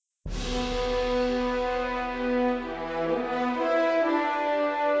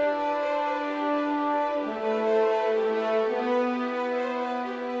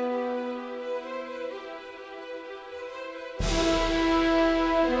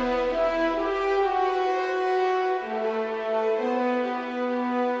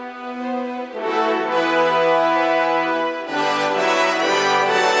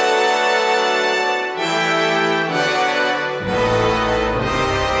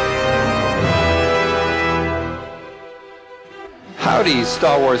Howdy,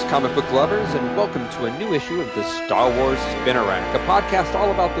 Star Wars comic book lovers, and welcome to a new issue of the Star Wars Spinner Rack, a podcast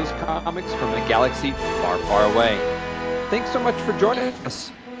all about those comics from a galaxy far, far away. Thanks so much for joining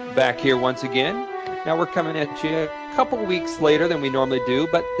us back here once again. Now we're coming at you a couple weeks later than we normally do,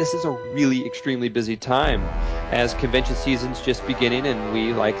 but this is a really extremely busy time as convention season's just beginning, and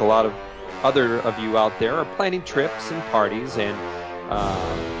we, like a lot of other of you out there, are planning trips and parties, and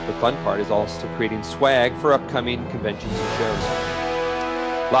the fun part is also creating swag for upcoming conventions and shows.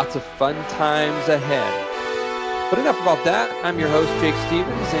 Lots of fun times ahead. But enough about that. I'm your host, Jake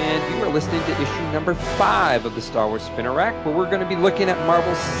Stevens, and you are listening to issue number 5 of the Star Wars Spinner Rack, where we're going to be looking at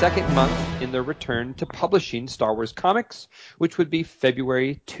Marvel's second month in their return to publishing Star Wars comics, which would be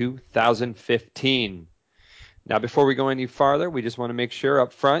February 2015. Now, before we go any farther, we just want to make sure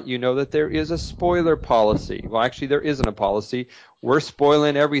up front you know that there is a spoiler policy. Well, actually, there isn't a policy. We're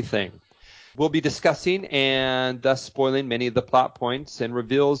spoiling everything. We'll be discussing and thus spoiling many of the plot points and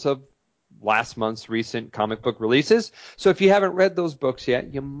reveals of last month's recent comic book releases. So if you haven't read those books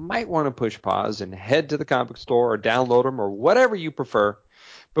yet, you might want to push pause and head to the comic book store or download them or whatever you prefer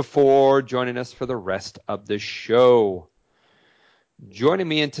before joining us for the rest of the show. Joining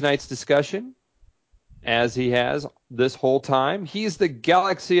me in tonight's discussion, as he has this whole time, he's the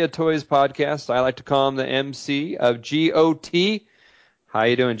Galaxy of Toys podcast. I like to call him the MC of GOT. How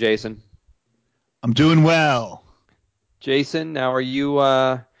you doing, Jason? I'm doing well. Jason, now are you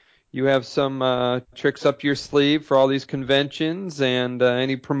you have some tricks up your sleeve for all these conventions and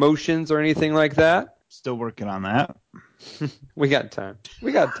any promotions or anything like that? Still working on that. We got time.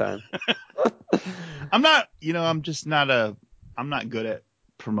 I'm not good at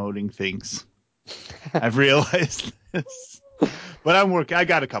promoting things. I've realized this. But I'm working. I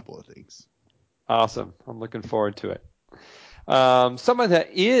got a couple of things. Awesome. I'm looking forward to it. Someone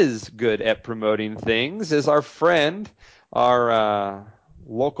that is good at promoting things is our friend, our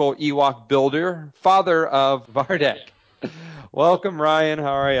local Ewok builder, father of Vardek. Welcome, Ryan.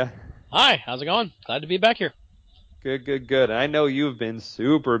 How are you? Hi. How's it going? Glad to be back here. Good. I know you've been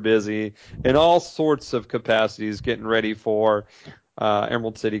super busy in all sorts of capacities getting ready for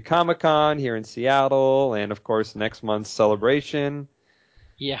Emerald City Comic Con here in Seattle, and of course next month's Celebration.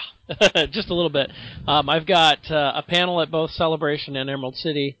 Yeah, just a little bit. I've got a panel at both Celebration and Emerald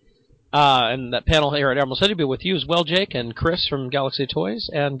City, and that panel here at Emerald City will be with you as well, Jake, and Chris from Galaxy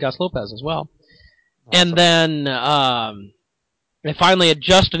Toys, and Gus Lopez as well. Awesome. And then I finally had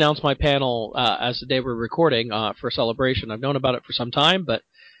just announced my panel as the day we're recording for Celebration. I've known about it for some time, but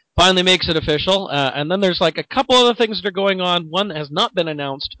finally makes it official. And then there's like a couple other things that are going on. One has not been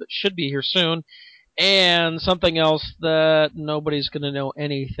announced, but should be here soon. And something else that nobody's going to know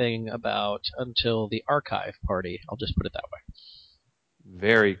anything about until the archive party. I'll just put it that way.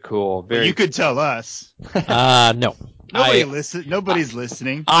 Very cool. Well, you could tell us. No. Nobody's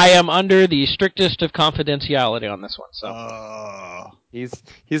listening. I am under the strictest of confidentiality on this one. So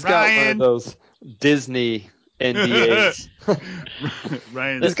he's got one of those Disney NDAs.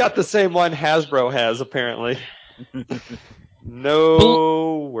 He's got the same one Hasbro has, apparently.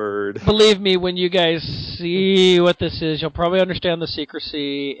 No word. Believe me, when you guys see what this is, you'll probably understand the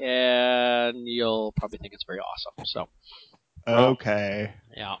secrecy, and you'll probably think it's very awesome. So, okay.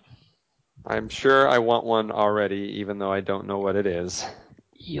 Yeah. I'm sure I want one already, even though I don't know what it is.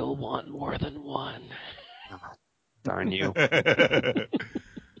 You'll want more than one. Darn you.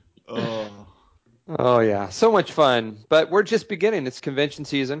 Oh, yeah. So much fun. But we're just beginning. It's convention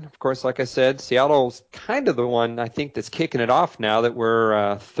season. Of course, like I said, Seattle's kind of the one, I think, that's kicking it off now that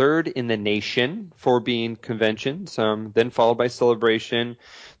we're third in the nation for being conventions, then followed by Celebration.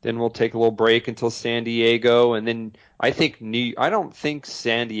 Then we'll take a little break until San Diego. And then I don't think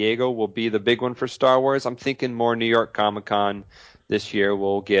San Diego will be the big one for Star Wars. I'm thinking more New York Comic Con this year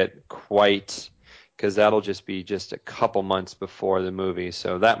will get quite... because that'll just be just a couple months before the movie,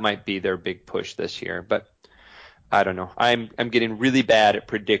 so that might be their big push this year. But I don't know. I'm getting really bad at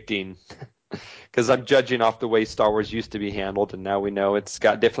predicting because I'm judging off the way Star Wars used to be handled, and now we know it's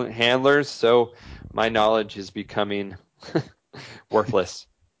got different handlers. So my knowledge is becoming worthless.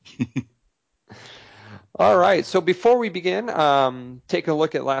 All right. So before we begin, take a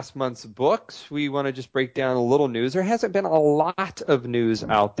look at last month's books. We want to just break down a little news. There hasn't been a lot of news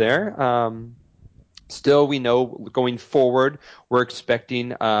out there. Still, we know going forward, we're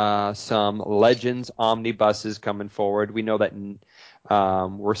expecting some Legends omnibuses coming forward. We know that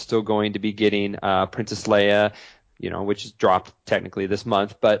we're still going to be getting Princess Leia, which is dropped technically this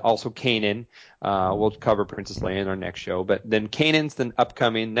month, but also Kanan. We'll cover Princess Leia in our next show, but then Kanan's the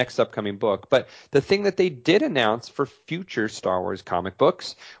next upcoming book. But the thing that they did announce for future Star Wars comic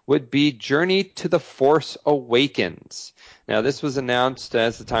books would be Journey to the Force Awakens. Now, this was announced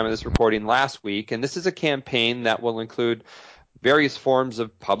at the time of this recording last week, and this is a campaign that will include various forms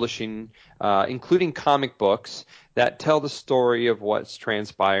of publishing, including comic books that tell the story of what's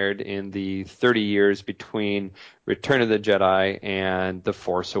transpired in the 30 years between Return of the Jedi and The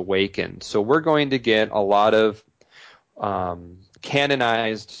Force Awakens. So we're going to get a lot of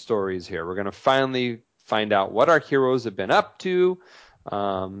canonized stories here. We're going to finally find out what our heroes have been up to.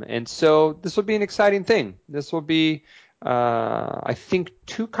 And so this will be an exciting thing. This will be, I think,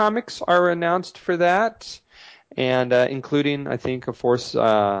 2 comics are announced for that. And including, I think, a Force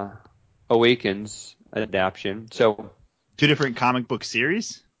Awakens adaptation. So 2 different comic book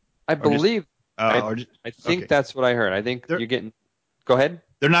series? I believe. I think okay. that's what I heard. I think you're getting. Go ahead.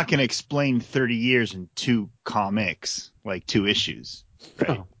 They're not going to explain 30 years in 2 comics, like 2 issues,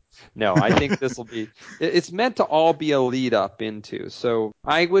 right? No, I think this will be. It's meant to all be a lead up into. So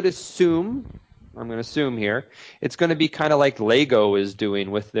I would assume. I'm going to assume here, it's going to be kind of like Lego is doing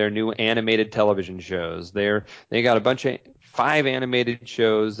with their new animated television shows. They got a bunch of 5 animated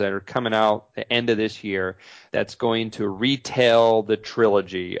shows that are coming out the end of this year that's going to retell the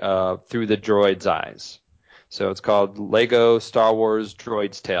trilogy through the droid's eyes. So it's called Lego Star Wars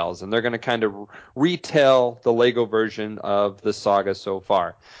Droid's Tales, and they're going to kind of retell the Lego version of the saga so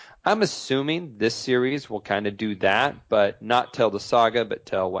far. I'm assuming this series will kind of do that, but not tell the saga, but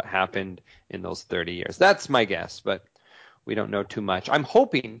tell what happened in those 30 years. That's my guess, but we don't know too much. I'm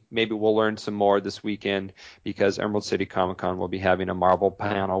hoping maybe we'll learn some more this weekend because Emerald City Comic Con will be having a Marvel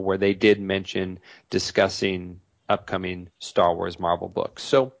panel where they did mention discussing upcoming Star Wars Marvel books.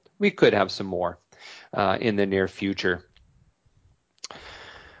 So we could have some more in the near future.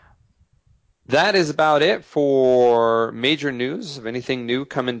 That is about it for major news of anything new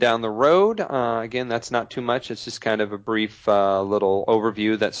coming down the road. Again, that's not too much. It's just kind of a brief little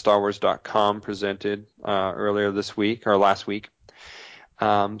overview that StarWars.com presented earlier this week or last week.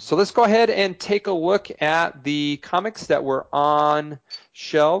 So let's go ahead and take a look at the comics that were on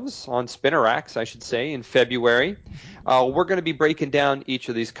shelves, on spinner racks, I should say, in February. We're going to be breaking down each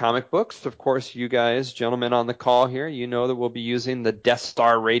of these comic books. Of course, you guys, gentlemen on the call here, you know that we'll be using the Death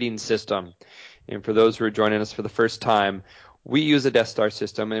Star rating system. And for those who are joining us for the first time, we use a Death Star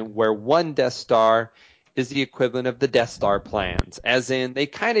system, and where 1 Death Star is the equivalent of the Death Star plans, as in they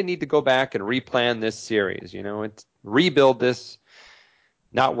kind of need to go back and replan this series, it's rebuild this,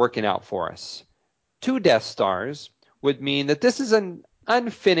 not working out for us. 2 Death Stars would mean that this is an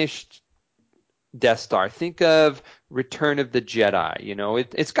unfinished Death Star. Think of Return of the Jedi.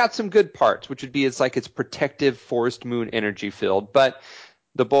 It's got some good parts, which would be it's protective forest moon energy filled, but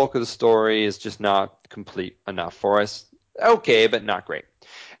the bulk of the story is just not complete enough for us. Okay, but not great.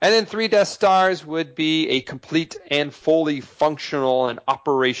 And then 3 Death Stars would be a complete and fully functional and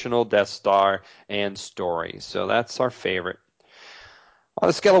operational Death Star and story. So that's our favorite. On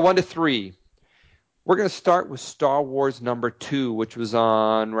a scale of 1 to 3, we're going to start with Star Wars number 2, which was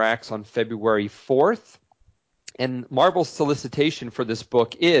on racks on February 4th. And Marvel's solicitation for this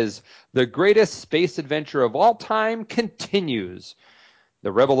book is The Greatest Space Adventure of All Time Continues.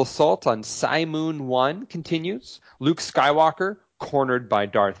 The Rebel Assault on Cymoon 1 continues. Luke Skywalker, cornered by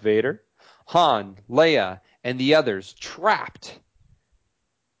Darth Vader. Han, Leia, and the others trapped.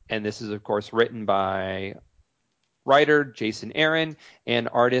 And this is, of course, written by writer Jason Aaron and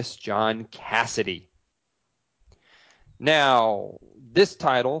artist John Cassidy. Now, this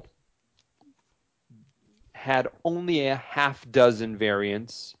title had only a half dozen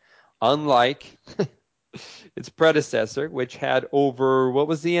variants, unlike its predecessor, which had over, what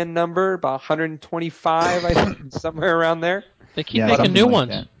was the end number? About 125, I think, somewhere around there. They keep making new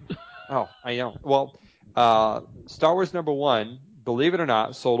ones. Oh, I know. Well, Star Wars number 1, believe it or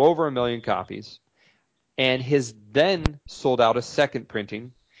not, sold over 1 million copies. And his then sold out a second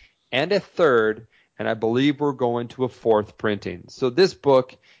printing and a third, and I believe we're going to a 4th printing. So this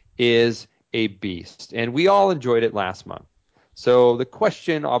book is a beast, and we all enjoyed it last month. So the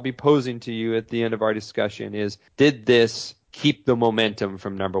question I'll be posing to you at the end of our discussion is, did this keep the momentum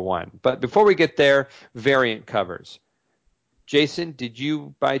from number 1? But before we get there, variant covers. Jason, did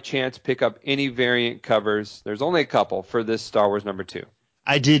you by chance pick up any variant covers? There's only a couple for this Star Wars number 2.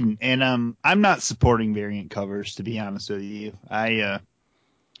 I didn't, and I'm not supporting variant covers, to be honest with you. I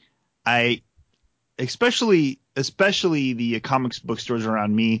especially the comics bookstores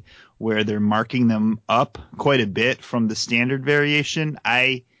around me, where they're marking them up quite a bit from the standard variation.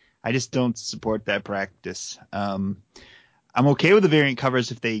 I I just don't support that practice. I'm okay with the variant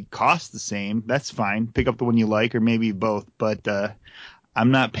covers if they cost the same. That's fine. Pick up the one you like, or maybe both. But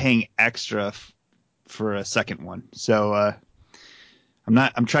I'm not paying extra for a second one. So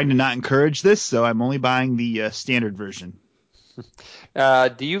I'm trying to not encourage this. So I'm only buying the standard version.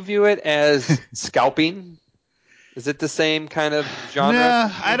 Do you view it as scalping? Is it the same kind of genre? Nah,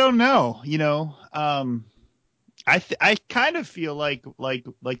 I don't know. I kind of feel like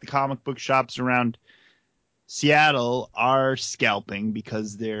the comic book shops around Seattle are scalping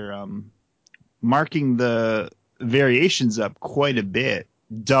because they're marking the variations up quite a bit,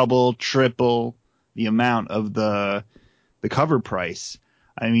 double, triple the amount of the cover price.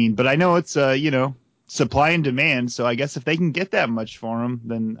 I mean, but I know it's supply and demand, so I guess if they can get that much for them,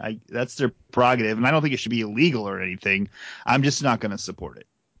 then that's their prerogative, and I don't think it should be illegal or anything. I'm just not going to support it.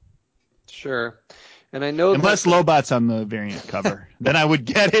 Sure. And I know unless Lobot's on the variant cover, then I would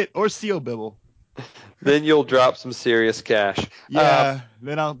get it, or Steel Bibble. Then you'll drop some serious cash. Yeah,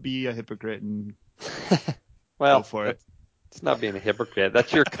 then I'll be a hypocrite and go for it. It's not being a hypocrite.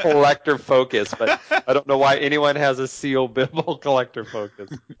 That's your collector focus, but I don't know why anyone has a Steel Bibble collector focus.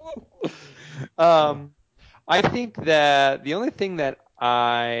 I think that the only thing that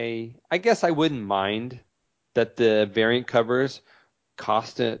I guess I wouldn't mind that the variant covers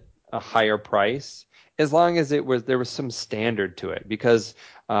cost it a higher price, as long as there was some standard to it. Because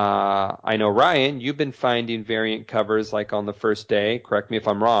I know, Ryan, you've been finding variant covers like on the first day, correct me if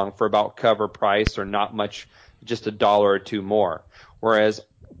I'm wrong, for about cover price or not much, just $1 or $2 more. Whereas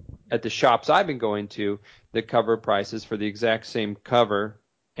at the shops I've been going to, the cover prices for the exact same cover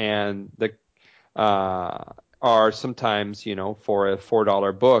and the are sometimes, for a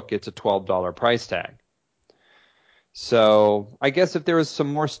 $4 book, it's a $12 price tag. So I guess if there was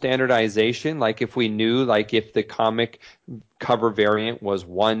some more standardization, like if we knew, like if the comic cover variant was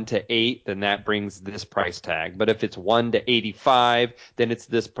 1 to 8, then that brings this price tag. But if it's 1 to 85, then it's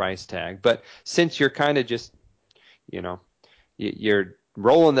this price tag. But since you're kind of just, you're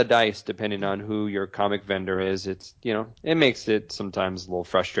rolling the dice depending on who your comic vendor is, it's, it makes it sometimes a little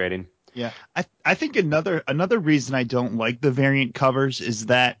frustrating. Yeah, I think another reason I don't like the variant covers is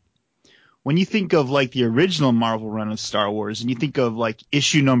that when you think of like the original Marvel run of Star Wars and you think of like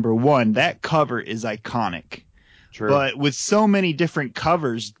issue number 1, that cover is iconic. True. But with so many different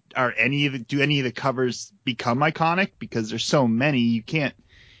covers, do any of the covers become iconic? Because there's so many, you can't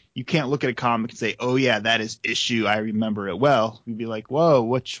look at a comic and say, oh yeah, that is issue, I remember it well. You'd be like, whoa,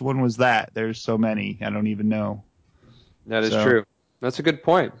 which one was that? There's so many, I don't even know. That is true. That's a good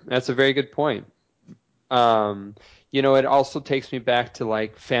point. That's a very good point. It also takes me back to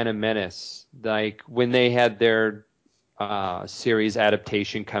like Phantom Menace, like when they had their series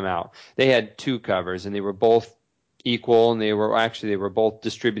adaptation come out. They had 2 covers, and they were both equal, and they were both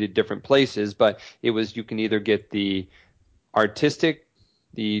distributed different places. But it was, you can either get the artistic,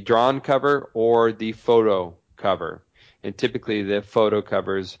 the drawn cover, or the photo cover. And typically the photo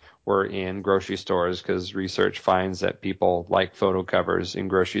covers were in grocery stores because research finds that people like photo covers in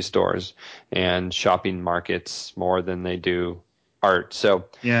grocery stores and shopping markets more than they do art. So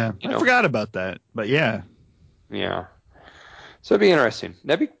yeah, I forgot about that, but yeah. Yeah. So it'd be interesting.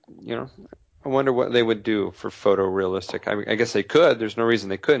 That'd be, I wonder what they would do for photorealistic. I guess they could. There's no reason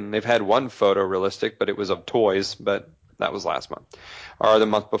they couldn't. They've had one photorealistic, but it was of toys, but that was last month or the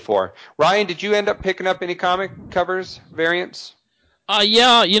month before. Ryan, did you end up picking up any comic covers, variants?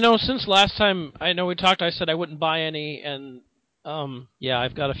 Yeah, since last time I know we talked, I said I wouldn't buy any, and yeah,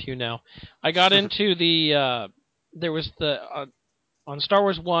 I've got a few now. I got into there was on Star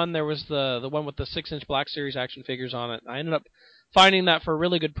Wars 1, there was the one with the 6-inch Black Series action figures on it. I ended up finding that for a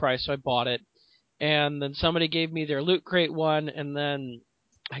really good price, so I bought it. And then somebody gave me their Loot Crate one, and then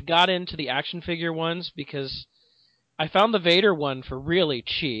I got into the action figure ones because I found the Vader one for really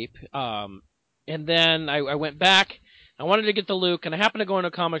cheap. And then I went back. I wanted to get the Luke, and I happened to go into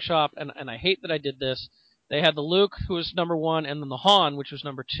a comic shop, and I hate that I did this. They had the Luke, who was number 1, and then the Han, which was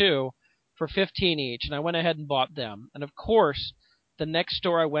number 2, for $15 each, and I went ahead and bought them. And of course, the next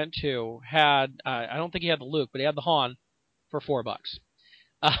store I went to had, I don't think he had the Luke, but he had the Han for $4.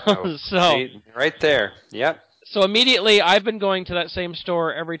 See, right there. Yep. So immediately, I've been going to that same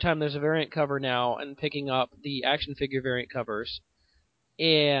store every time there's a variant cover now and picking up the action figure variant covers.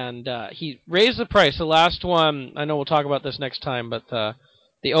 And he raised the price. The last one, I know we'll talk about this next time, but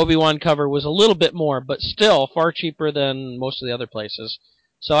the Obi-Wan cover was a little bit more, but still far cheaper than most of the other places.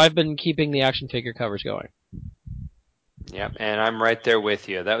 So I've been keeping the action figure covers going. Yep, and I'm right there with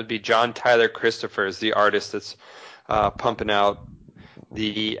you. That would be John Tyler Christopher, is the artist that's pumping out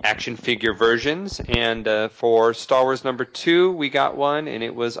the action figure versions. And for Star Wars #2, we got one, and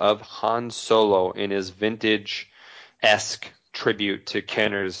it was of Han Solo in his vintage-esque tribute to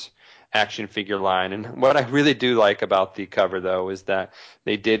Kenner's action figure line. And what I really do like about the cover, though, is that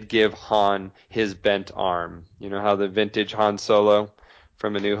they did give Han his bent arm. You know how the vintage Han Solo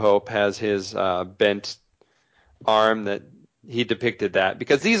from A New Hope has his bent arm, that he depicted that,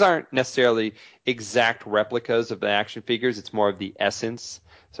 because these aren't necessarily exact replicas of the action figures. It's more of the essence.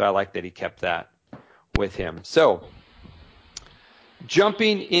 So I like that he kept that with him. So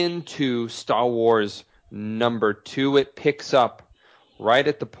jumping into Star Wars #2, it picks up right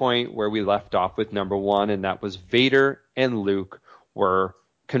at the point where we left off with #1, and that was Vader and Luke were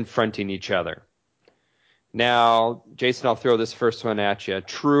confronting each other. Now, Jason, I'll throw this first one at you.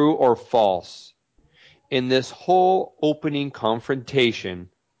 True or false? In this whole opening confrontation,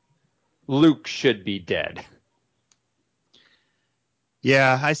 Luke should be dead.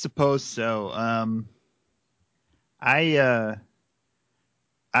 Yeah, I suppose so. I'm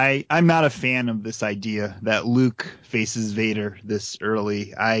not a fan of this idea that Luke faces Vader this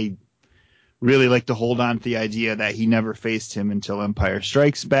early. I really like to hold on to the idea that he never faced him until Empire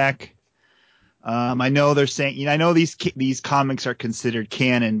Strikes Back. I know they're saying, I know these comics are considered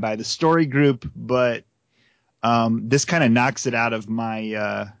canon by the story group, but this kind of knocks it out of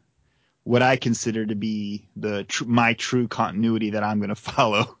my what I consider to be my true continuity that I'm going to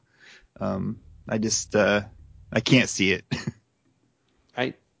follow. I can't see it.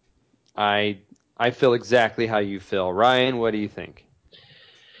 I feel exactly how you feel. Ryan, what do you think?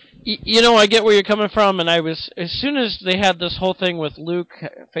 I get where you're coming from, and as soon as they had this whole thing with Luke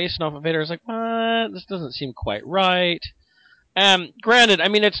facing off of Vader, I was like, what? This doesn't seem quite right. Granted, I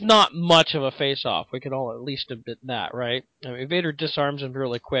mean, it's not much of a face-off. We can all at least admit that, right? I mean, Vader disarms him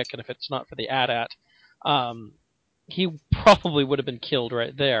really quick, and if it's not for the AT-AT, he probably would have been killed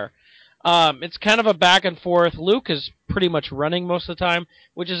right there. It's kind of a back and forth. Luke is pretty much running most of the time,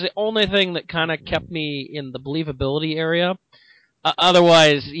 which is the only thing that kind of kept me in the believability area.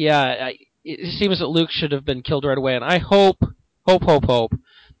 Otherwise, yeah, it seems that Luke should have been killed right away, and I hope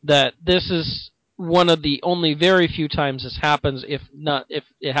that this is one of the only very few times this happens, if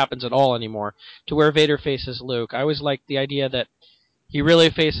it happens at all anymore, to where Vader faces Luke. I always liked the idea that he really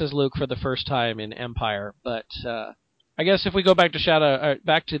faces Luke for the first time in Empire, but I guess if we go back to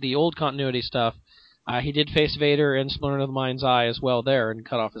back to the old continuity stuff, he did face Vader in Splinter of the Mind's Eye as well there and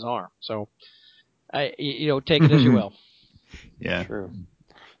cut off his arm. So, take it as you will. Yeah.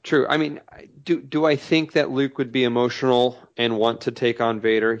 True. I mean, do I think that Luke would be emotional and want to take on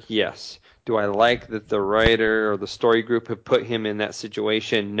Vader? Yes. Do I like that the writer or the story group have put him in that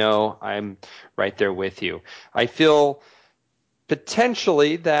situation? No, I'm right there with you. I feel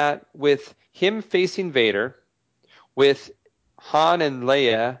potentially that with him facing Vader, with Han and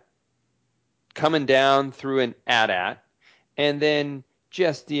Leia coming down through an AT-AT, and then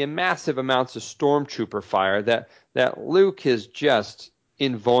just the massive amounts of stormtrooper fire, that Luke is just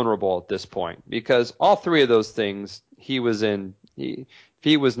invulnerable at this point, because all three of those things he was in. If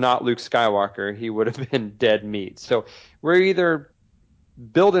he was not Luke Skywalker, he would have been dead meat. So we're either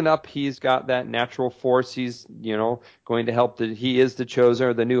building up he's got that natural force, he's going to help, he is the chosen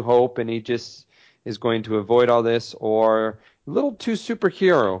or the new hope, and he just is going to avoid all this, or a little too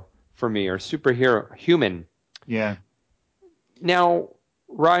superhero for me, or superhero human. Yeah. Now,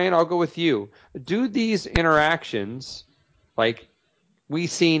 Ryan, I'll go with you. Do these interactions, like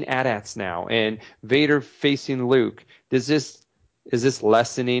we've seen AT-ATs now, and Vader facing Luke, is this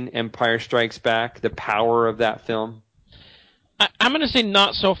lessening Empire Strikes Back, the power of that film? I'm going to say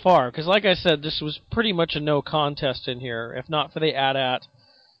not so far, because like I said, this was pretty much a no contest in here. If not for the AT-AT,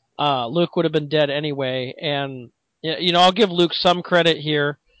 Luke would have been dead anyway. And, I'll give Luke some credit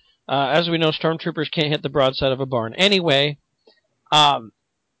here. As we know, stormtroopers can't hit the broadside of a barn anyway. And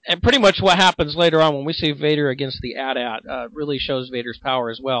pretty much what happens later on when we see Vader against the AT-AT really shows Vader's power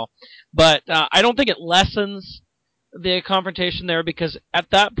as well. But I don't think it lessens the confrontation there, because at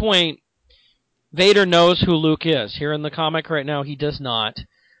that point, Vader knows who Luke is. Here in the comic right now, he does not.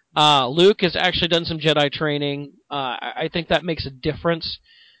 Luke has actually done some Jedi training. I think that makes a difference.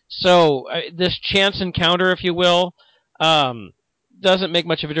 So this chance encounter, if you will, doesn't make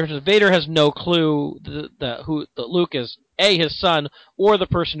much of a difference. Vader has no clue that Luke is his son or the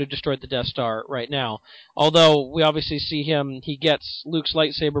person who destroyed the Death Star right now. Although we obviously see he gets Luke's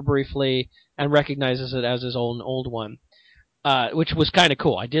lightsaber briefly and recognizes it as his own old one. Which was kind of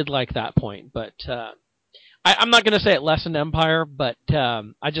cool. I did like that point, but I'm not going to say it lessened Empire, but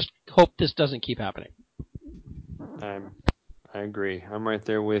I just hope this doesn't keep happening. I agree. I'm right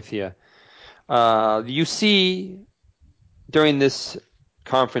there with you. You see, during this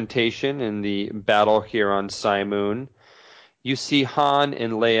confrontation in the battle here on Simoon, you see Han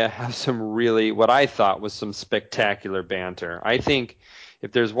and Leia have some really, what I thought was some spectacular banter. I think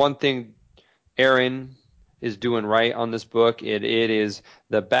if there's one thing Aaron is doing right on this book, it is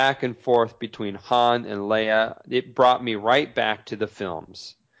the back and forth between Han and Leia. It brought me right back to the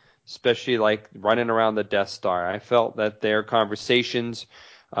films, especially like running around the Death Star. I felt that their conversations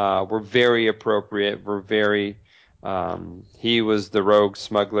were very appropriate, were very he was the rogue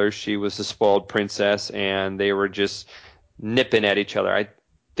smuggler, she was the spoiled princess, and they were just nipping at each other. I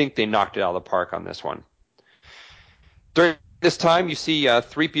think they knocked it out of the park on this one. During this time, you see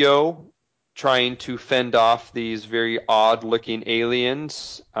 3PO trying to fend off these very odd-looking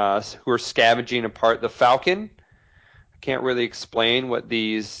aliens who are scavenging apart the Falcon. I can't really explain what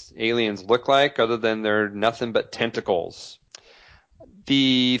these aliens look like other than they're nothing but tentacles.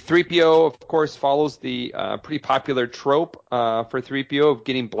 The 3PO, of course, follows the pretty popular trope for 3PO of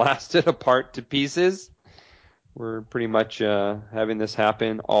getting blasted apart to pieces. We're pretty much having this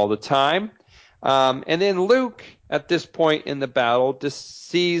happen all the time. And then Luke, at this point in the battle, just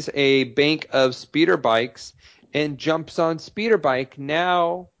sees a bank of speeder bikes and jumps on speeder bike.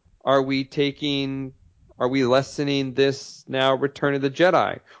 Now, are we lessening this now Return of the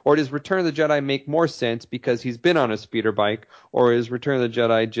Jedi? Or does Return of the Jedi make more sense because he's been on a speeder bike? Or is Return of the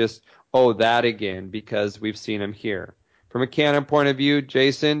Jedi just, that again because we've seen him here? From a canon point of view,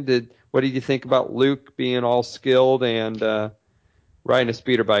 Jason, what did you think about Luke being all skilled and riding a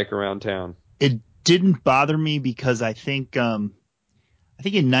speeder bike around town? It didn't bother me because I think in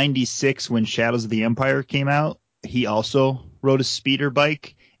 '96 when Shadows of the Empire came out, he also rode a speeder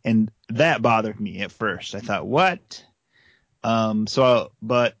bike, and that bothered me at first. I thought, what?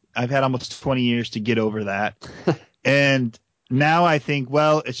 But I've had almost 20 years to get over that. And now I think,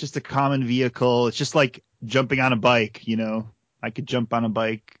 well, it's just a common vehicle. It's just like jumping on a bike, I could jump on a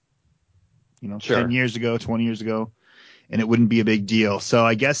bike, Sure. 10 years ago, 20 years ago, and it wouldn't be a big deal. So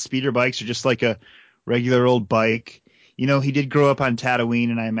I guess speeder bikes are just like a regular old bike. He did grow up on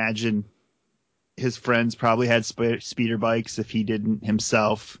Tatooine, and I imagine his friends probably had speeder bikes if he didn't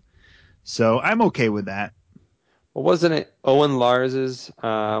himself. So I'm okay with that. Well, wasn't it Owen Lars's,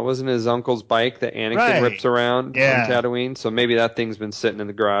 wasn't his uncle's bike that Anakin Right. rips around on Tatooine? So maybe that thing's been sitting in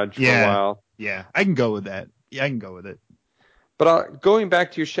the garage for a while. Yeah, I can go with that. Yeah, I can go with it. But going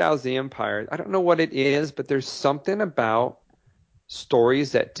back to your Shadows of the Empire, I don't know what it is, but there's something about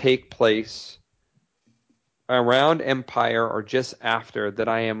stories that take place around Empire or just after that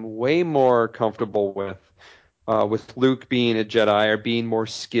I am way more comfortable with Luke being a Jedi or being more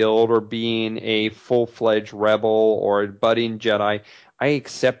skilled or being a full-fledged rebel or a budding Jedi. I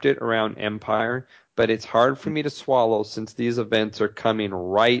accept it around Empire, but it's hard for me to swallow since these events are coming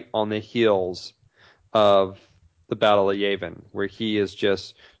right on the heels of the Battle of Yavin, where he is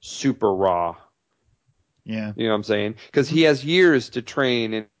just super raw. Yeah. You know what I'm saying? Because he has years to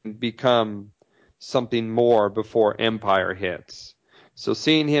train and become something more before Empire hits. So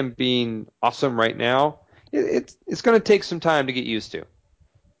seeing him being awesome right now, it's going to take some time to get used to.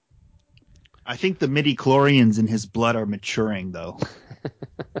 I think the midi-chlorians in his blood are maturing, though.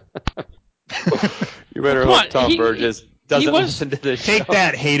 You better hope Tom Burgess doesn't listen to this show. Take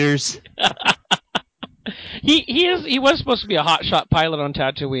that, haters. He was supposed to be a hotshot pilot on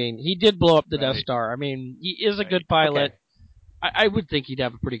Tatooine. He did blow up the Death Star. I mean, he is a good pilot. Okay. I would think he'd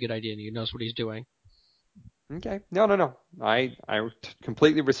have a pretty good idea, and he knows what he's doing. Okay. No. I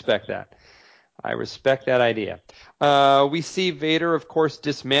completely respect that. I respect that idea. We see Vader, of course,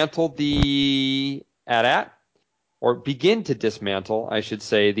 dismantle the AT-AT, or begin to dismantle, I should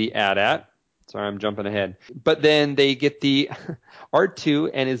say, the AT-AT. Sorry, I'm jumping ahead. But then they get the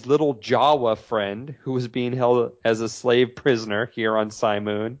R2 and his little Jawa friend, who was being held as a slave prisoner here on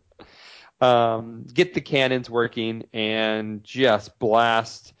Simoon, get the cannons working and just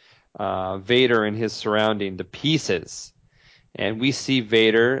blast Vader and his surrounding to pieces. And we see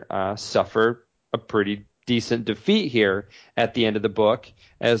Vader suffer a pretty decent defeat here at the end of the book.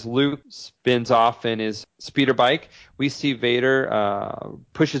 As Luke spins off in his speeder bike, we see Vader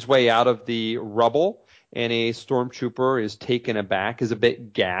push his way out of the rubble, and a stormtrooper is taken aback, is a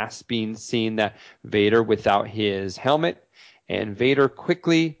bit gassed, being seen that Vader without his helmet, and Vader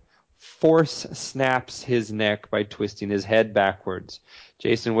quickly force snaps his neck by twisting his head backwards.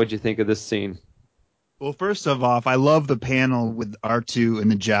 Jason, what'd you think of this scene? Well, first of all, I love the panel with R2 and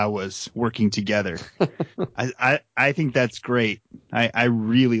the Jawas working together. I think that's great. I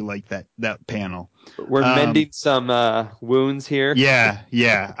really like that panel. We're mending some wounds here. Yeah.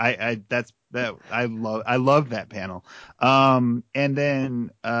 I love that panel. And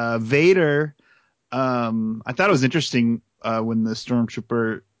then Vader, I thought it was interesting. when the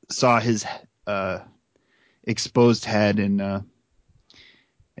stormtrooper saw his exposed head, and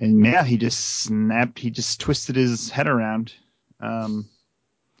yeah, he just snapped. He just twisted his head around.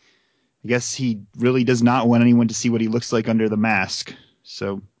 I guess he really does not want anyone to see what he looks like under the mask.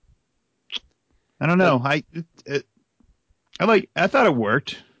 So I don't know. I thought it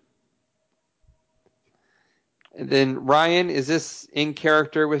worked. And then Ryan, is this in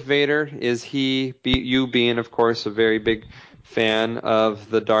character with Vader? Is you being, of course, a very big fan of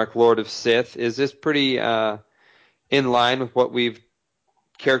the Dark Lord of Sith? Is this pretty in line with what we've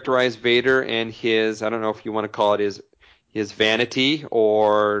characterized Vader and his? I don't know if you want to call it his vanity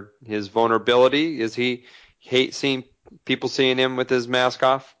or his vulnerability. Is he hate seeing people seeing him with his mask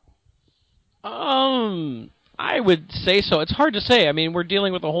off? I would say so. It's hard to say. I mean, we're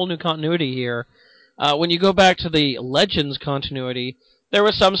dealing with a whole new continuity here. When you go back to the Legends continuity, there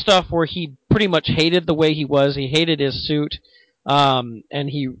was some stuff where he pretty much hated the way he was. He hated his suit, and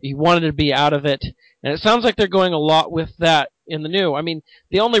he wanted to be out of it. And it sounds like they're going a lot with that in the new. I mean,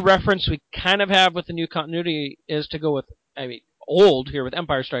 the only reference we kind of have with the new continuity is to go with, old here with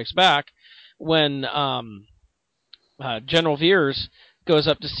Empire Strikes Back, when General Veers goes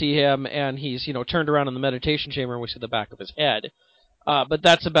up to see him, and he's turned around in the meditation chamber, and we see the back of his head. But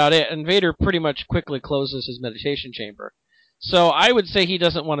that's about it. And Vader pretty much quickly closes his meditation chamber. So I would say he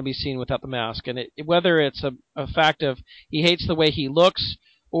doesn't want to be seen without the mask. And whether it's a fact of he hates the way he looks,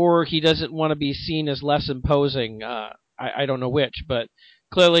 or he doesn't want to be seen as less imposing, I don't know which. But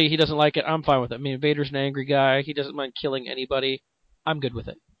clearly he doesn't like it. I'm fine with it. I mean, Vader's an angry guy. He doesn't mind killing anybody. I'm good with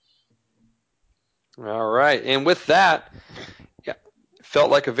it. All right. And with that, yeah,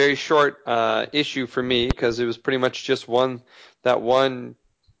 felt like a very short issue for me because it was pretty much just one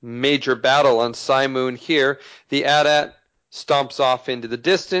major battle on Cymoon here. The AT-AT stomps off into the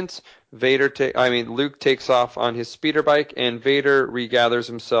distance. Luke takes off on his speeder bike, and Vader regathers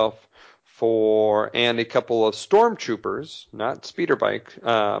himself and a couple of stormtroopers, not speeder bike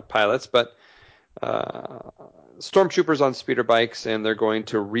pilots, but stormtroopers on speeder bikes, and they're going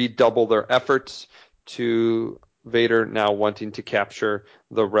to redouble their efforts to Vader now wanting to capture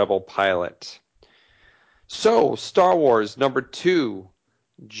the rebel pilot. So, Star Wars number 2.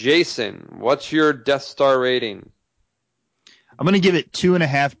 Jason, what's your Death Star rating? I'm going to give it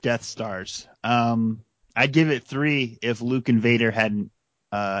 2.5 Death Stars. I'd give it 3 if Luke and Vader hadn't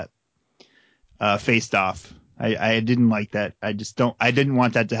faced off. I didn't like that. I didn't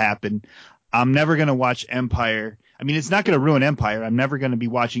want that to happen. I'm never going to watch Empire. I mean, it's not going to ruin Empire. I'm never going to be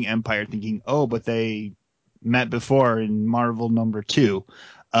watching Empire thinking, oh, but they met before in Marvel number 2.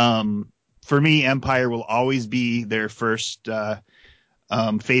 For me, Empire will always be their first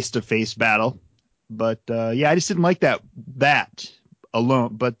face-to-face battle. But I just didn't like that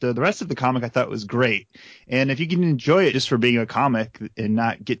alone. But the rest of the comic I thought was great. And if you can enjoy it just for being a comic and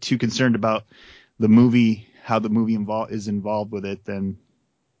not get too concerned about the movie, how the movie is involved with it, then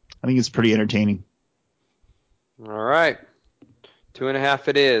I think it's pretty entertaining. All right. 2.5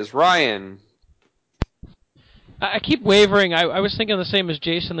 it is. Ryan. I keep wavering. I was thinking the same as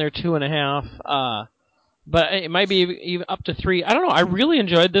Jason there, 2.5. But it might be even up to 3. I don't know. I really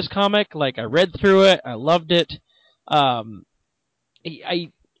enjoyed this comic. Like, I read through it. I loved it. I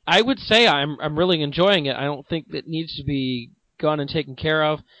would say I'm really enjoying it. I don't think it needs to be gone and taken care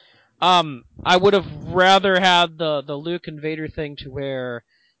of. I would have rather had the Luke and Vader thing to where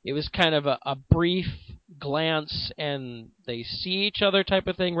it was kind of a brief glance and they see each other type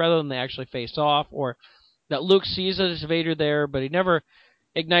of thing rather than they actually face off, or that Luke sees it as Vader there, but he never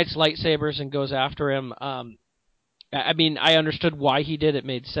ignites lightsabers and goes after him. I mean, I understood why he did. It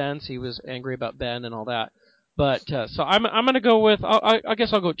made sense. He was angry about Ben and all that. But so I'm going to go with. I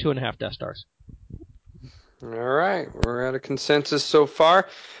guess I'll go 2.5 Death Stars. All right, we're at a consensus so far.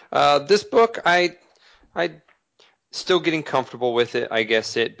 This book, I still getting comfortable with it. I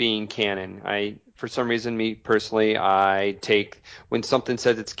guess it being canon. For some reason, me personally, when something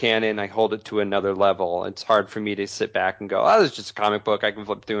says it's canon, I hold it to another level. It's hard for me to sit back and go, "Oh, this is just a comic book. I can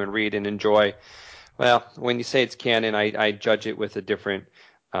flip through and read and enjoy." Well, when you say it's canon, I judge it with a different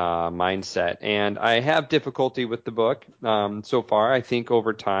mindset, and I have difficulty with the book so far. I think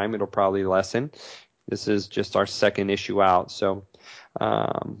over time it'll probably lessen. This is just our second issue out, so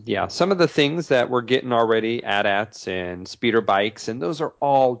some of the things that we're getting already, AT-ATs and speeder bikes, and those are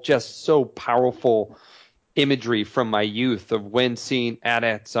all just so powerful imagery from my youth of when seeing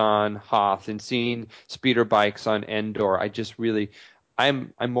AT-ATs on Hoth and seeing speeder bikes on Endor.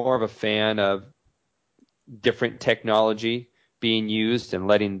 I'm more of a fan of different technology being used and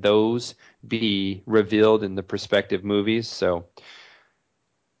letting those be revealed in the prospective movies. So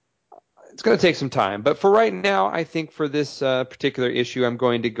it's going to take some time. But for right now, I think for this particular issue, I'm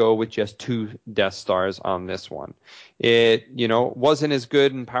going to go with just 2 Death Stars on this one. It, wasn't as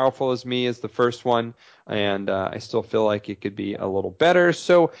good and powerful as me as the first one, and I still feel like it could be a little better.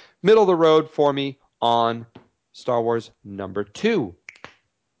 So middle of the road for me on Star Wars number 2.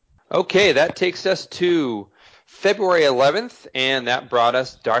 Okay, that takes us to February 11th, and that brought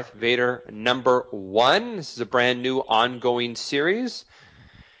us Darth Vader number 1. This is a brand new ongoing series.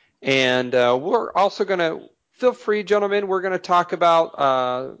 And we're also going to, feel free, gentlemen, we're going to talk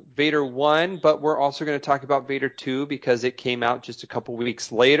about Vader 1, but we're also going to talk about Vader 2 because it came out just a couple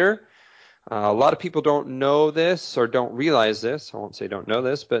weeks later. A lot of people don't know this or don't realize this. I won't say don't know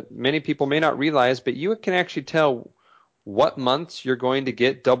this, but many people may not realize, but you can actually tell what months you're going to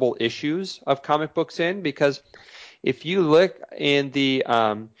get double issues of comic books in, because if you look in the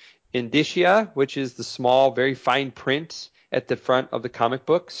indicia, which is the small, very fine print at the front of the comic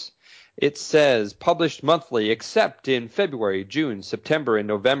books, it says published monthly except in February, June, September, and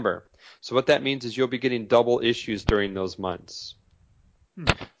November. So what that means is you'll be getting double issues during those months.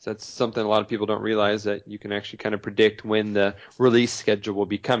 So that's something a lot of people don't realize, that you can actually kind of predict when the release schedule will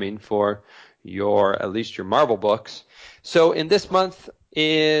be coming for at least your Marvel books. So in this month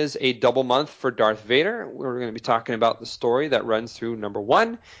is a double month for Darth Vader. We're going to be talking about the story that runs through number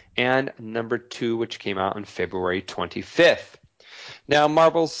 1 and number 2, which came out on February 25th. Now,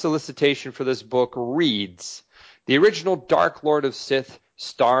 Marvel's solicitation for this book reads, the original Dark Lord of Sith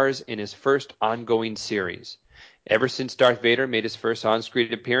stars in his first ongoing series. Ever since Darth Vader made his first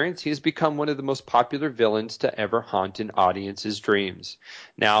on-screen appearance, he has become one of the most popular villains to ever haunt an audience's dreams.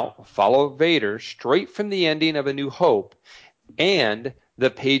 Now, follow Vader straight from the ending of A New Hope and the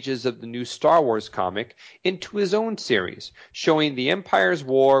pages of the new Star Wars comic into his own series, showing the Empire's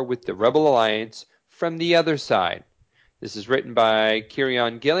war with the Rebel Alliance from the other side. This is written by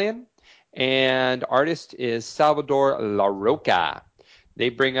Kieron Gillen, and artist is Salvador Larroca. They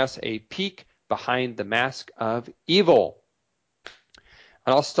bring us a peek behind the mask of evil.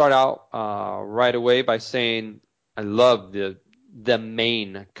 And I'll start out right away by saying I love the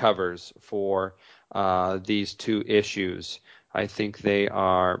main covers for these 2 issues. I think they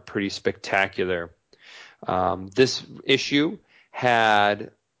are pretty spectacular. This issue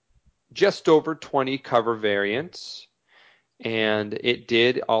had just over 20 cover variants. And it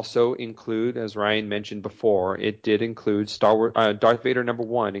did also include, as Ryan mentioned before, it did include Darth Vader number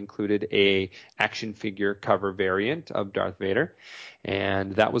 1 included a action figure cover variant of Darth Vader,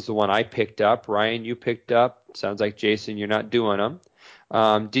 and that was the one I picked up. Ryan, you picked up. Sounds like Jason, you're not doing them.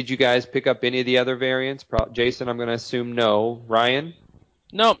 Did you guys pick up any of the other variants? Jason, I'm going to assume no. Ryan?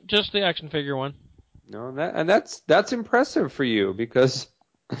 No, just the action figure one. No, that's impressive for you, because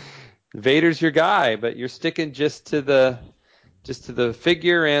Vader's your guy, but you're sticking just to the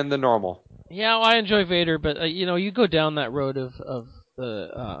figure and the normal. Yeah, well, I enjoy Vader, but you go down that road of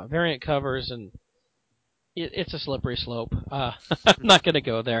the variant covers, and it's a slippery slope. I'm not going to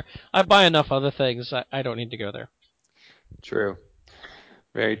go there. I buy enough other things. I don't need to go there. True.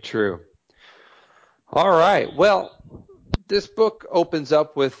 Very true. All right. Well, this book opens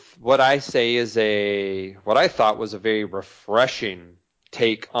up with what I say is what I thought was a very refreshing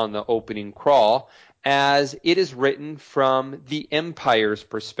take on the opening crawl, as it is written from the Empire's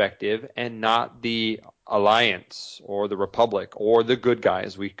perspective and not the Alliance or the Republic or the good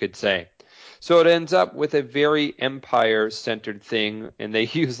guys, we could say. So it ends up with a very Empire-centered thing, and they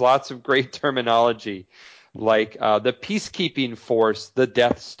use lots of great terminology, like the peacekeeping force, the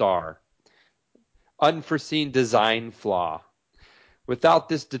Death Star, unforeseen design flaw. Without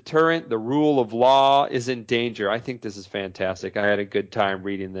this deterrent, the rule of law is in danger. I think this is fantastic. I had a good time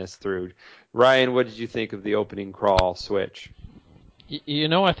reading this through. Ryan, what did you think of the opening crawl switch?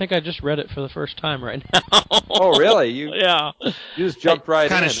 I think I just read it for the first time right now. Oh, really? Yeah. You just jumped right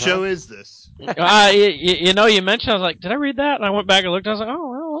in. What kind of show is this? You mentioned, I was like, did I read that? And I went back and looked, and I was like, oh,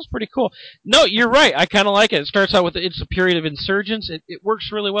 well, that's pretty cool. No, you're right. I kind of like it. It starts out with, it's a period of insurgence. It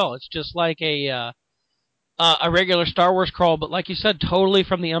works really well. It's just like a regular Star Wars crawl, but like you said, totally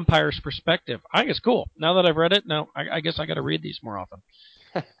from the Empire's perspective. I think it's cool. Now that I've read it, now I guess I got to read these more often.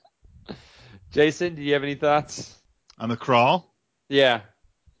 Jason, do you have any thoughts? On the crawl? Yeah.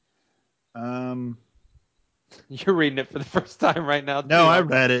 Um, You're reading it for the first time right now, too. No, I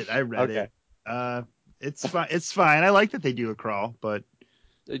read it. Okay. It's fine. It's fine. I like that they do a crawl, but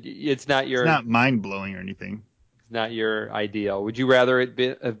it's not mind blowing or anything. It's not your ideal. Would you rather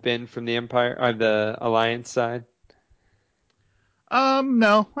it have been from the Empire or the Alliance side?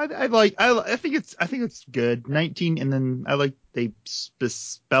 No, I think it's good. 19, and then I like they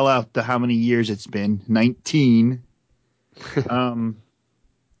spell out how many years it's been. 19.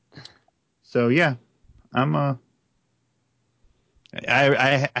 So yeah, I'm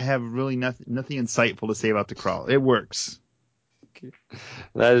I have really nothing insightful to say about the crawl. It works.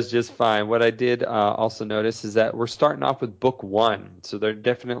 That is just fine. What I did also notice is that we're starting off with book 1, so they're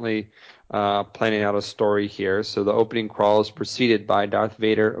definitely planning out a story here. So the opening crawl is preceded by Darth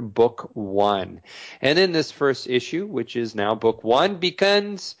Vader, book 1. And in this first issue, which is now book 1,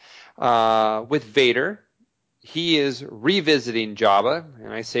 begins with Vader. He is revisiting Jabba,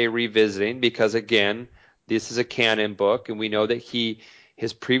 and I say revisiting because, again, this is a canon book, and we know that he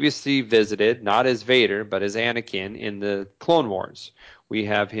has previously visited, not as Vader, but as Anakin in the Clone Wars. We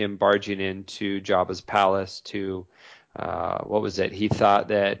have him barging into Jabba's palace to, what was it? He thought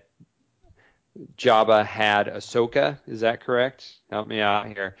that Jabba had Ahsoka. Is that correct? Help me out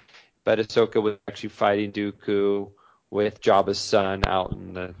here. But Ahsoka was actually fighting Dooku with Jabba's son out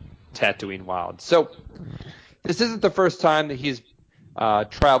in the Tatooine Wild. So this isn't the first time that he's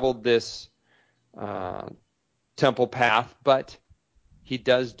traveled this temple path, but he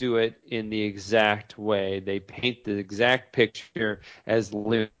does do it in the exact way. They paint the exact picture as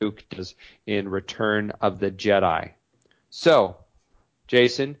Luke does in Return of the Jedi. So,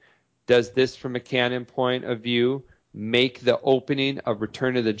 Jason, does this, from a canon point of view, make the opening of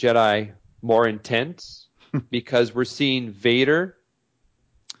Return of the Jedi more intense? Because we're seeing Vader.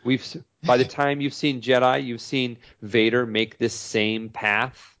 By the time you've seen Jedi, you've seen Vader make this same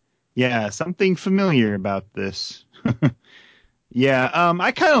path. Yeah, something familiar about this. Yeah,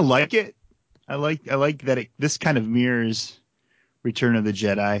 I kind of like it. I like that this kind of mirrors Return of the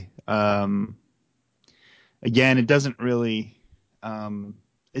Jedi. Again, it doesn't really. I'm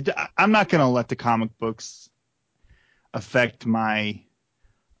not going to let the comic books affect my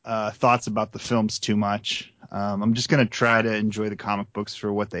thoughts about the films too much. I'm just going to try to enjoy the comic books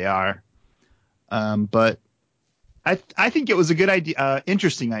for what they are. But I think it was a good idea,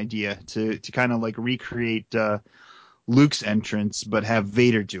 interesting idea to kind of like recreate Luke's entrance, but have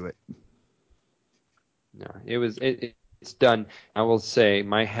Vader do it. No, it's done. I will say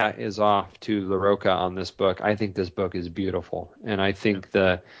my hat is off to LaRocca on this book. I think this book is beautiful, and I think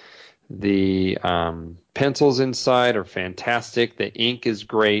the pencils inside are fantastic. The ink is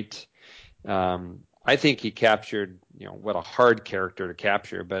great. I think he captured, what a hard character to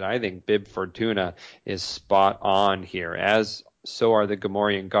capture, but I think Bib Fortuna is spot on here, as so are the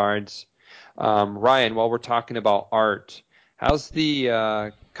Gamorrean guards. Ryan, while we're talking about art, how's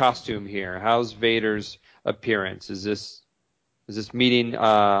the costume here? How's Vader's appearance? Is this meeting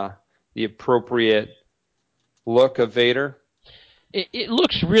the appropriate look of Vader? It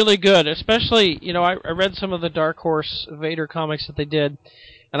looks really good, especially, I read some of the Dark Horse Vader comics that they did,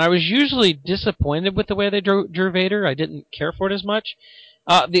 and I was usually disappointed with the way they drew Vader. I didn't care for it as much.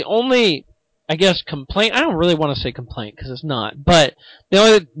 The only, I guess, complaint, I don't really want to say complaint because it's not, but the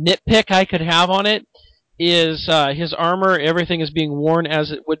only nitpick I could have on it is his armor, everything is being worn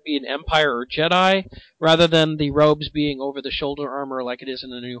as it would be an Empire or Jedi, rather than the robes being over the shoulder armor like it is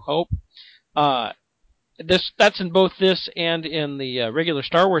in A New Hope. That's in both this and in the regular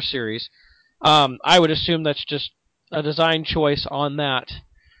Star Wars series. I would assume that's just a design choice on that.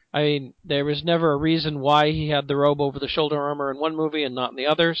 I mean, there was never a reason why he had the robe over the shoulder armor in one movie and not in the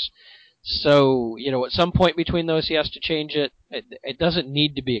others. So, at some point between those, he has to change it. It doesn't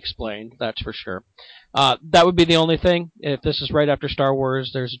need to be explained, that's for sure. That would be the only thing. If this is right after Star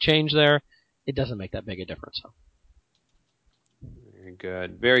Wars, there's a change there. It doesn't make that big a difference. Very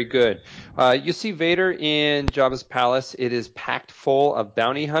good. Very good. You see Vader in Jabba's palace. It is packed full of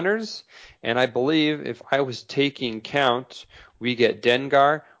bounty hunters. And I believe, if I was taking count, we get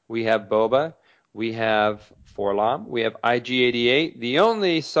Dengar, we have Boba, we have 4-LOM, we have IG-88. The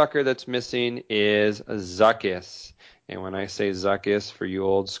only sucker that's missing is Zuckuss. And when I say Zuckuss, for you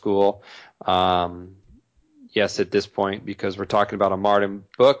old school, yes, at this point, because we're talking about a Martin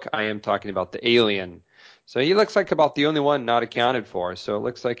book, I am talking about the alien. So he looks like about the only one not accounted for. So it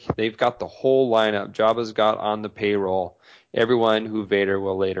looks like they've got the whole lineup. Jabba's got on the payroll everyone who Vader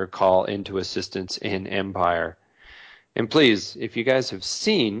will later call into assistance in Empire. And please, if you guys have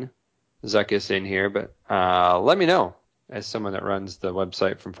seen Zuckuss in here, but let me know. As someone that runs the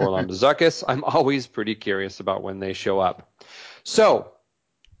website from 4-LOM to Zuckuss, I'm always pretty curious about when they show up. So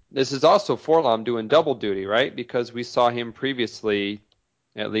this is also 4-LOM doing double duty, right? Because we saw him previously,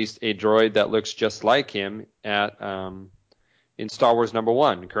 at least a droid that looks just like him in Star Wars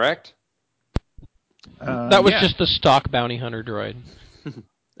 #1, correct? That was just the stock bounty hunter droid.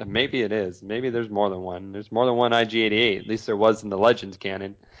 Maybe it is. Maybe there's more than one. There's more than one IG-88. At least there was in the Legends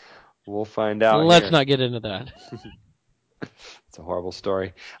canon. We'll find out. Let's not get into that. It's a horrible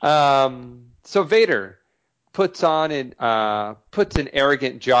story. So Vader, puts an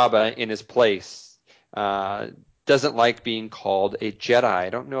arrogant Jabba in his place. Doesn't like being called a Jedi. I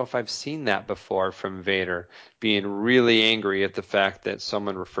don't know if I've seen that before from Vader, being really angry at the fact that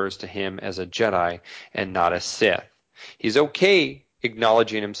someone refers to him as a Jedi and not a Sith. He's okay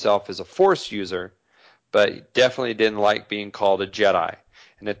acknowledging himself as a Force user, but definitely didn't like being called a Jedi.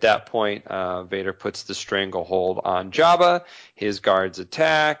 And at that point, Vader puts the stranglehold on Jabba. His guards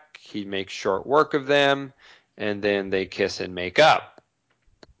attack. He makes short work of them, and then they kiss and make up.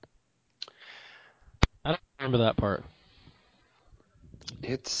 I don't remember that part.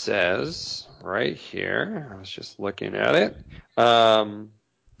 It says right here, I was just looking at it,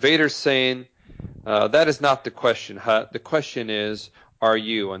 Vader's saying, that is not the question, Hutt. The question is, are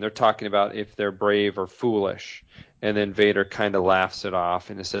you? And they're talking about if they're brave or foolish. And then Vader kind of laughs it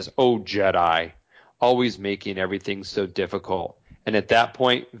off, and it says, oh, Jedi, always making everything so difficult. And at that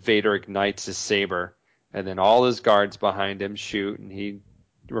point, Vader ignites his saber, and then all his guards behind him shoot, and he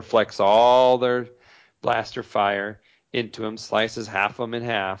reflects all their blaster fire into him, slices half of them in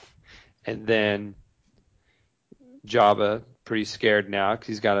half, and then Jabba, pretty scared now because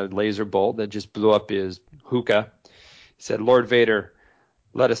he's got a laser bolt that just blew up his hookah, he said, Lord Vader,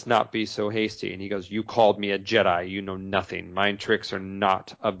 let us not be so hasty. And he goes, you called me a Jedi. You know nothing. Mind tricks are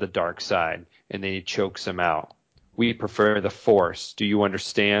not of the dark side. And then he chokes him out. We prefer the Force. Do you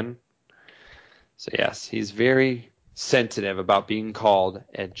understand? So yes, he's very sensitive about being called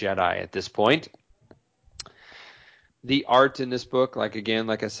a Jedi at this point. The art in this book, like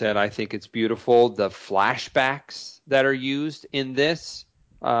I said, I think it's beautiful. The flashbacks that are used in this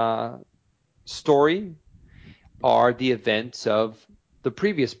story are the events of the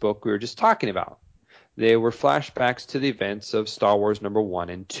previous book we were just talking about. They were flashbacks to the events of Star Wars number 1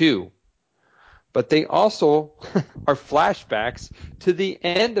 and 2. But they also are flashbacks to the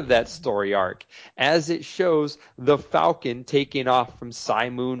end of that story arc, as it shows the Falcon taking off from Sai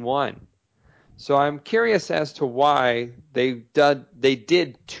Moon 1. So I'm curious as to why they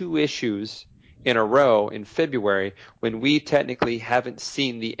did 2 issues in a row in February when we technically haven't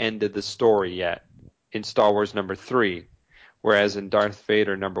seen the end of the story yet in Star Wars number 3. Whereas in Darth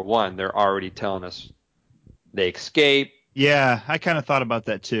Vader number 1, they're already telling us they escape. Yeah, I kind of thought about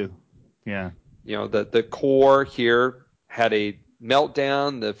that too. Yeah. You know, the core here had a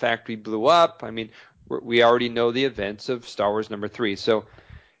meltdown. The factory blew up. I mean, we already know the events of Star Wars number 3. So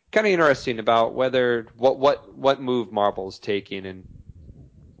kind of interesting about whether what move Marvel's taking, and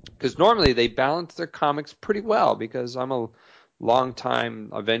because normally they balance their comics pretty well, because I'm a long-time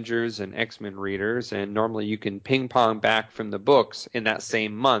Avengers and X-Men readers, and normally you can ping pong back from the books in that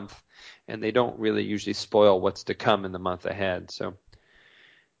same month, and they don't really usually spoil what's to come in the month ahead. So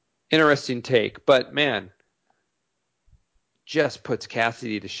interesting take, but man, just puts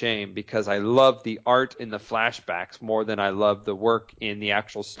Cassidy to shame, because I love the art in the flashbacks more than I love the work in the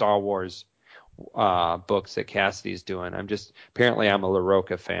actual Star Wars books that Cassidy's doing. Apparently I'm a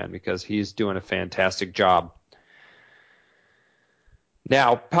LaRocca fan, because he's doing a fantastic job.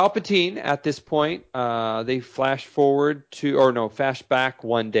 Now, Palpatine at this point, they flash back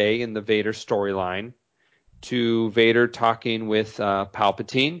one day in the Vader storyline to Vader talking with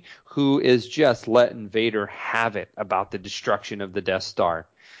Palpatine, who is just letting Vader have it about the destruction of the Death Star.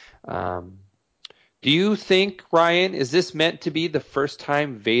 Do you think, Ryan, is this meant to be the first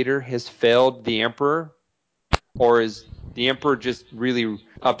time Vader has failed the Emperor? Or is the Emperor just really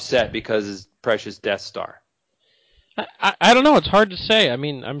upset because his precious Death Star? I don't know. It's hard to say. I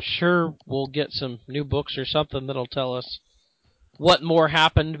mean, I'm sure we'll get some new books or something that'll tell us what more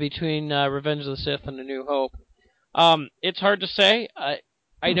happened between Revenge of the Sith and A New Hope. It's hard to say.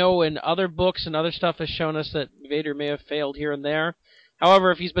 I know in other books and other stuff has shown us that Vader may have failed here and there.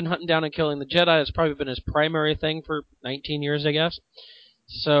 However, if he's been hunting down and killing the Jedi, it's probably been his primary thing for 19 years, I guess.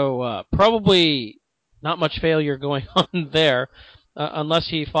 So probably not much failure going on there, unless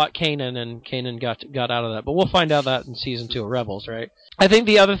he fought Kanan and Kanan got out of that. But we'll find out that in Season 2 of Rebels, right? I think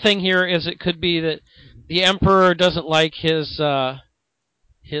the other thing here is it could be that the Emperor doesn't like his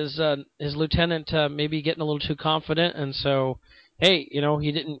lieutenant maybe getting a little too confident, and so, hey,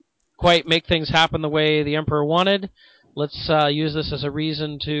 he didn't quite make things happen the way the Emperor wanted. Let's use this as a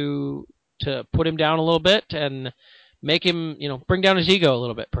reason to put him down a little bit and make him, bring down his ego a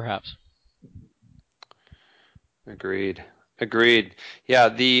little bit, perhaps. Agreed. Yeah,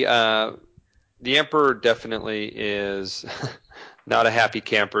 the Emperor definitely is not a happy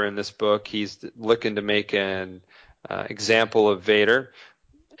camper in this book. He's looking to make an example of Vader,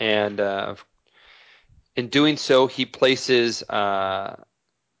 and in doing so, he places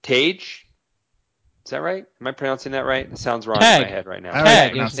Tage. Is that right? Am I pronouncing that right? It sounds wrong Tag. in my head right now. I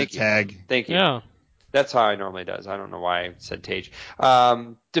Tag, would pronounce it Tag. Thank you. Yeah. That's how I normally does. I don't know why I said Tage.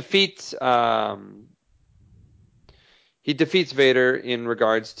 Defeats. He defeats Vader in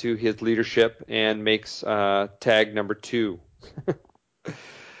regards to his leadership and makes tag number 2.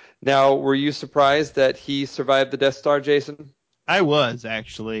 Now, were you surprised that he survived the Death Star, Jason? I was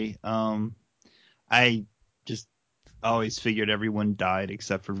actually. I just always figured everyone died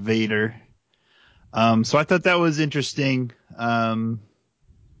except for Vader. So I thought that was interesting. I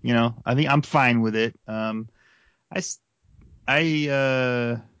think I'm fine with it. I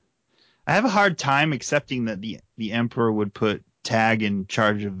have a hard time accepting that the Emperor would put Tag in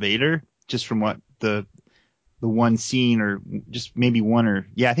charge of Vader, just from what the one scene, or just maybe one, or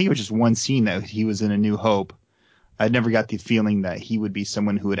I think it was just one scene that he was in A New Hope. I never got the feeling that he would be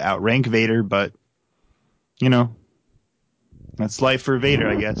someone who would outrank Vader, but that's life for Vader,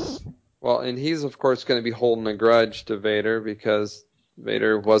 I guess. Well, and he's of course going to be holding a grudge to Vader because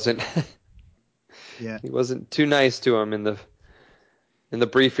Vader wasn't he wasn't too nice to him in the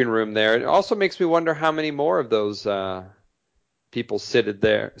briefing room there. It also makes me wonder how many more of those people sitting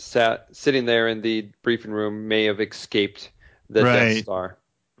there in the briefing room may have escaped the Death Star.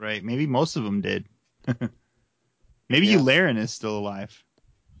 Right. Maybe most of them did. Maybe Yularen is still alive.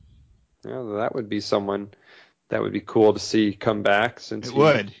 Yeah, that would be someone that would be cool to see come back, since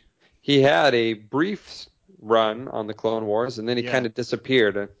he had a brief run on the Clone Wars and then he kind of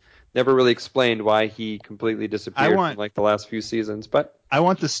disappeared. Never really explained why he completely disappeared from like the last few seasons, but I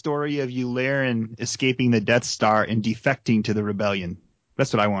want the story of Yularen escaping the Death Star and defecting to the rebellion.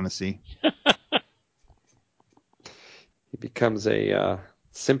 That's what I want to see. He becomes a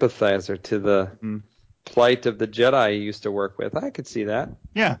sympathizer to the plight of the Jedi he used to work with. I could see that.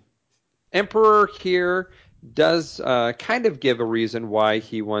 Yeah. Emperor here does kind of give a reason why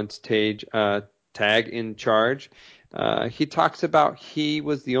he wants Tag in charge. He talks about he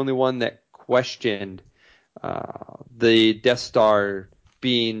was the only one that questioned the Death Star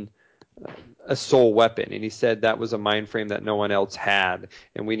being a sole weapon, and he said that was a mind frame that no one else had,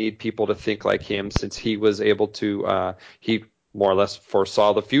 and we need people to think like him, since he was able to he more or less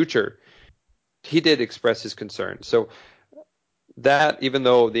foresaw the future. He did express his concern. So that, even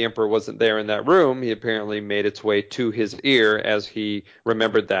though the Emperor wasn't there in that room, he apparently made its way to his ear as he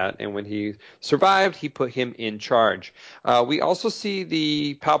remembered that. And when he survived, he put him in charge. We also see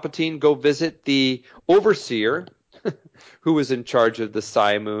the Palpatine go visit the Overseer, who was in charge of the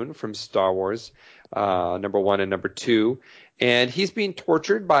Psi Moon from Star Wars, number 1 and number 2. And he's being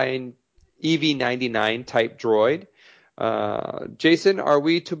tortured by an EV-99 type droid. Jason, are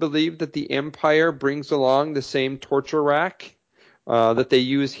we to believe that the Empire brings along the same torture rack that they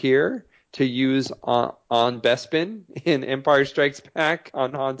use here to use on Bespin in Empire Strikes Back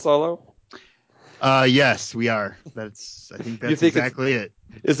on Han Solo? Yes, we are. I think that's exactly it.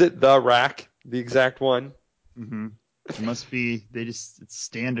 Is it the rack, the exact one? Mm-hmm. It must be. It's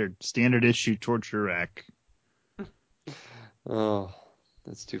standard issue torture rack. Oh,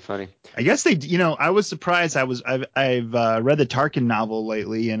 that's too funny. I guess I was surprised. I've read the Tarkin novel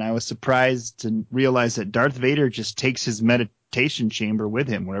lately, and I was surprised to realize that Darth Vader just takes his meditation chamber with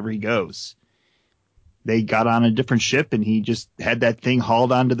him wherever he goes. They got on a different ship, and he just had that thing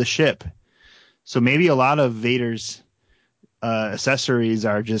hauled onto the ship. So maybe a lot of Vader's accessories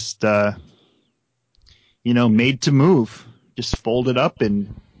are just made to move. Just fold it up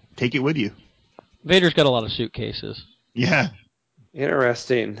and take it with you. Vader's got a lot of suitcases. Yeah.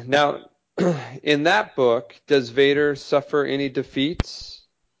 Interesting. Now, in that book, does Vader suffer any defeats?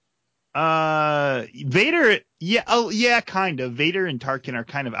 Vader, kind of. Vader and Tarkin are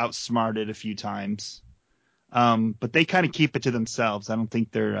kind of outsmarted a few times, but they kind of keep it to themselves. I don't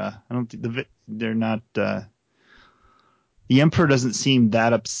think they're not. The Emperor doesn't seem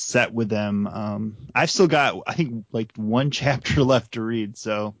that upset with them. I've still got, I think, like one chapter left to read,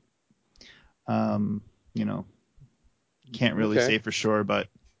 so can't really say for sure, but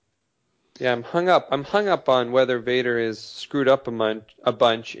yeah, I'm hung up on whether Vader is screwed up a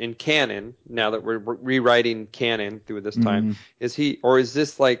bunch in canon now that we're rewriting canon through this time. Is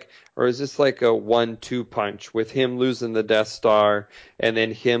this like a 1-2 punch with him losing the Death Star and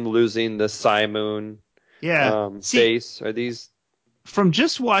then him losing the Psi Moon? Base? Are these, from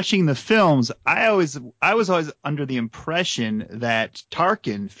just watching the films, I was always under the impression that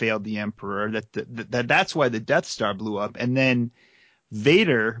Tarkin failed the Emperor, that's why the Death Star blew up, and then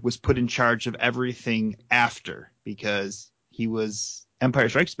Vader was put in charge of everything after because he was Empire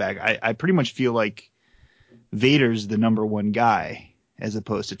Strikes Back. I pretty much feel like Vader's the number one guy as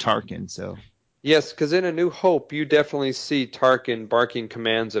opposed to Tarkin. So yes, because in A New Hope, you definitely see Tarkin barking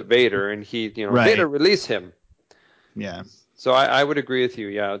commands at Vader, and he, Vader, release him. Yeah. So I would agree with you.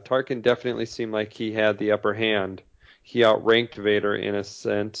 Yeah, Tarkin definitely seemed like he had the upper hand. He outranked Vader in a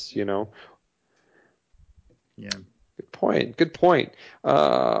sense, you know. Yeah. Good point. Good point.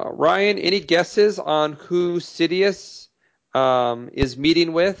 Ryan, any guesses on who Sidious is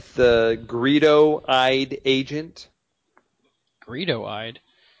meeting with? The Greedo-eyed agent? Greedo-eyed.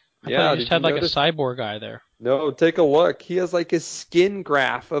 I thought Yeah, you just did you had like a notice? cyborg eye there. No, take a look. He has like a skin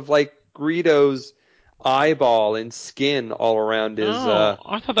graph of like Greedo's eyeball and skin all around his Oh,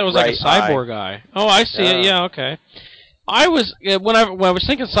 I thought that was like a right eye. cyborg eye. Oh, I see it. Yeah. Yeah, okay. I was when I was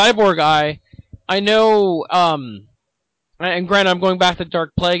thinking cyborg eye, I know. And granted, I'm going back to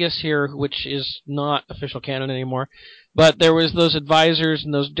Dark Plagueis here, which is not official canon anymore. But there was those advisors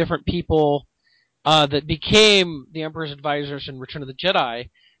and those different people that became the Emperor's advisors in Return of the Jedi,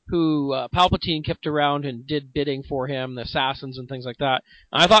 who Palpatine kept around and did bidding for him, the assassins and things like that.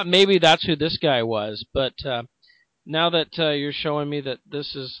 And I thought maybe that's who this guy was, but now that you're showing me that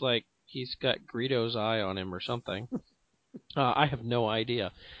this is like he's got Greedo's eye on him or something, I have no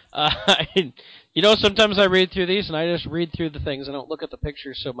idea. Sometimes I read through these and I just read through the things. I don't look at the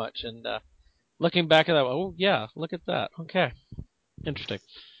pictures so much. And looking back at that, oh yeah, look at that. Okay, interesting.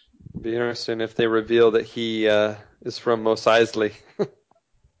 Be interesting if they reveal that he is from Mos Eisley.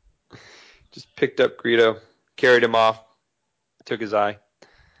 Just picked up Greedo, carried him off, took his eye.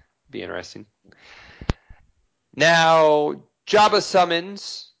 Be interesting. Now, Jabba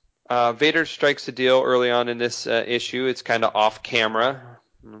summons. Vader strikes a deal early on in this issue. It's kind of off camera.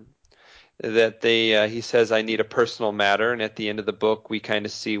 That he says, I need a personal matter. And at the end of the book, we kind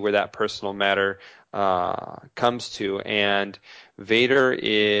of see where that personal matter comes to. And Vader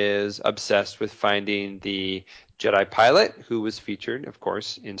is obsessed with finding the Jedi pilot who was featured, of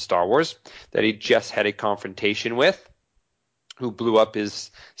course, in Star Wars, that he just had a confrontation with, who blew up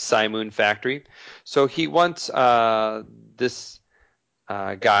his Simoon factory. So he wants this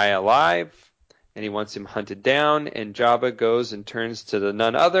guy alive, and he wants him hunted down, and Jabba goes and turns to the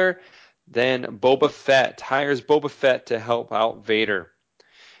none other than Boba Fett, hires Boba Fett to help out Vader.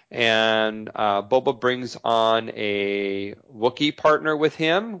 And Boba brings on a Wookiee partner with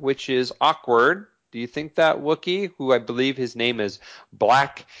him, which is awkward. Do you think that Wookiee, who I believe his name is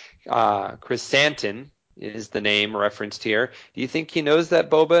Black Chrysanthemum, is the name referenced here, do you think he knows that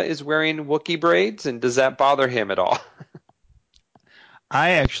Boba is wearing Wookiee braids, and does that bother him at all?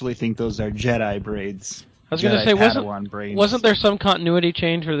 I actually think those are Jedi braids. I was going to Jedi say, Padawan braids. wasn't there some continuity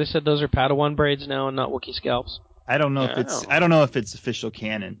change where they said those are Padawan braids now and not Wookiee scalps? I don't know if it's official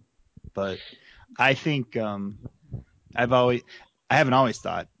canon, but I think I haven't always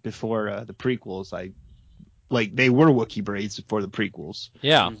thought before the prequels. They were Wookiee braids before the prequels.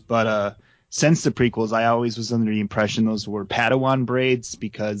 Yeah. But since the prequels, I always was under the impression those were Padawan braids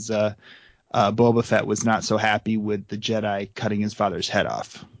because Boba Fett was not so happy with the Jedi cutting his father's head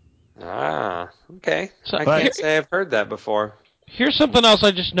off. Ah, okay. So, I can't say I've heard that before. Here's something else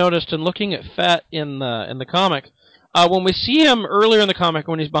I just noticed in looking at Fett in the comic. When we see him earlier in the comic,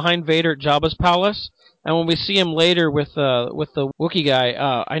 when he's behind Vader at Jabba's palace, and when we see him later with the Wookiee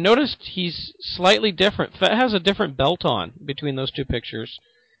guy, I noticed he's slightly different. Fett has a different belt on between those two pictures.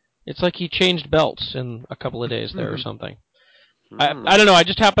 It's like he changed belts in a couple of days there or something. I don't know. I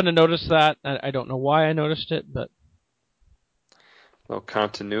just happened to notice that. I don't know why I noticed it, but A little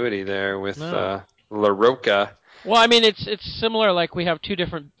continuity there with La Roca. Well, I mean, it's similar. Like we have two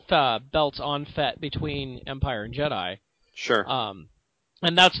different belts on Fett between Empire and Jedi. Sure.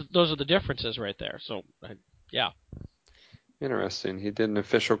 And those are the differences right there. So, yeah. Interesting. He did an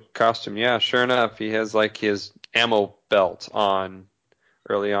official costume. Yeah, sure enough, he has like his ammo belt on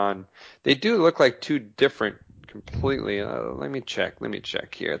early on. They do look like two different completely. Let me check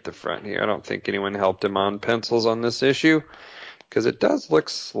here at the front here. I don't think anyone helped him on pencils on this issue because it does look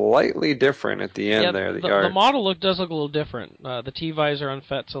slightly different at the end there. The model does look a little different. The T-visor on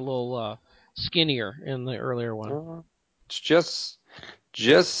Fett's a little skinnier in the earlier one. It's just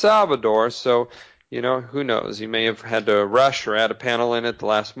Salvador, so who knows? He may have had to rush or add a panel in at the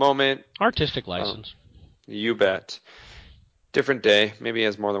last moment. Artistic license. You bet. Different day. Maybe he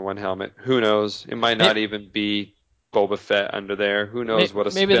has more than one helmet. Who knows? It might not even be Boba Fett under there. Who knows what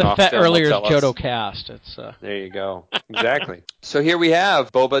a maybe spin-off the Fett film earlier is will tell us. Jodo Cast. There you go. Exactly. So here we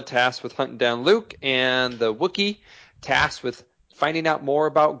have Boba tasked with hunting down Luke, and the Wookiee tasked with finding out more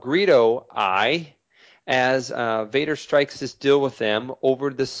about Greedo Eye, as Vader strikes this deal with them over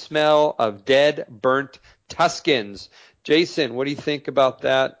the smell of dead, burnt Tuskens. Jason, what do you think about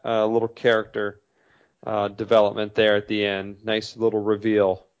that little character development there at the end? Nice little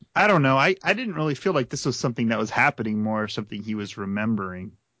reveal. I don't know. I didn't really feel like this was something that was happening, more something he was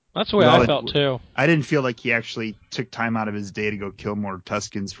remembering. That's the way I felt too. I didn't feel like he actually took time out of his day to go kill more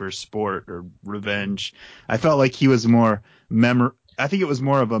Tuskens for sport or revenge. I felt like he was more I think it was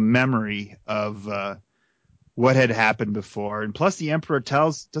more of a memory of what had happened before. And plus,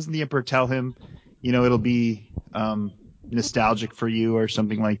 doesn't the Emperor tell him, it'll be nostalgic for you or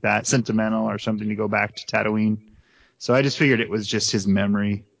something like that, sentimental or something to go back to Tatooine. So I just figured it was just his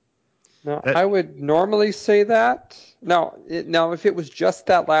memory. Now, I would normally say that. Now, if it was just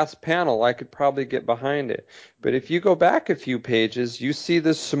that last panel, I could probably get behind it. But if you go back a few pages, you see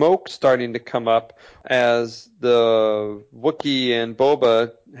the smoke starting to come up as the Wookiee and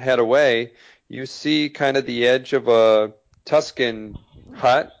Boba head away. You see kind of the edge of a Tusken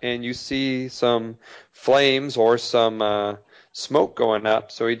hut, and you see some flames or some smoke going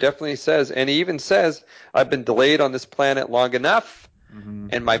up. So he definitely says, and he even says, I've been delayed on this planet long enough. Mm-hmm.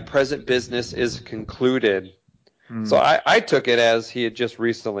 And my present business is concluded. So I took it as he had just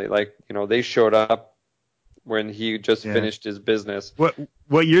recently, they showed up when he just finished his business.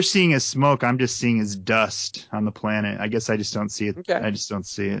 What you're seeing as smoke, I'm just seeing as dust on the planet. I guess I just don't see it. Okay. I just don't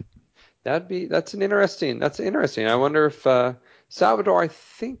see it. That's interesting. I wonder if Salvador, I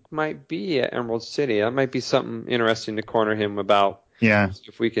think, might be at Emerald City. That might be something interesting to corner him about. Yeah.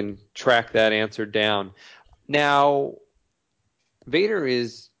 If we can track that answer down. Now, Vader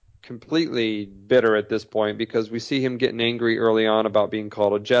is completely bitter at this point because we see him getting angry early on about being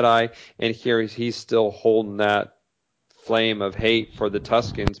called a Jedi, and here he's still holding that flame of hate for the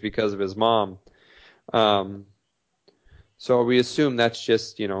Tuskens because of his mom. So we assume that's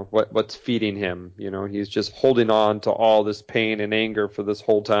just, what's feeding him. He's just holding on to all this pain and anger for this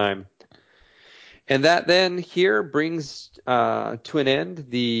whole time. And that then here brings to an end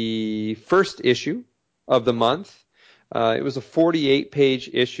the first issue of the month. It was a 48-page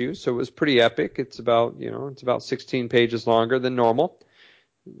issue, so it was pretty epic. It's about 16 pages longer than normal.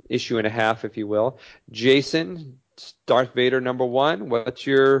 Issue and a half, if you will. Jason, Darth Vader #1, what's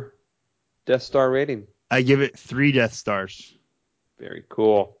your Death Star rating? I give it 3 Death Stars. Very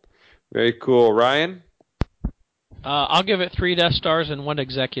cool. Very cool. Ryan? I'll give it 3 Death Stars and 1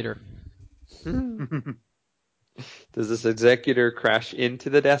 Executor. Does this Executor crash into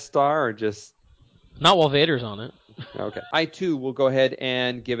the Death Star or just... Not while Vader's on it. Okay. I, too, will go ahead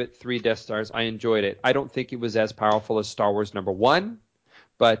and give it 3 Death Stars. I enjoyed it. I don't think it was as powerful as Star Wars #1,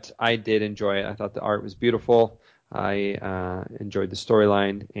 but I did enjoy it. I thought the art was beautiful. I enjoyed the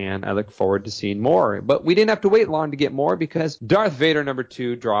storyline, and I look forward to seeing more. But we didn't have to wait long to get more because Darth Vader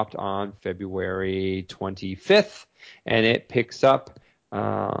 #2 dropped on February 25th, and it picks up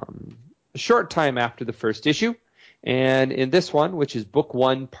a short time after the first issue. And in this one, which is Book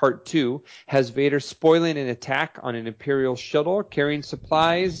 1, Part 2, has Vader spoiling an attack on an Imperial shuttle carrying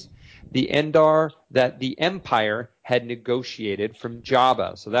supplies, the Endar that the Empire had negotiated from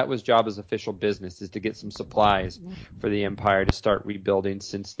Jabba. So that was Jabba's official business, is to get some supplies for the Empire to start rebuilding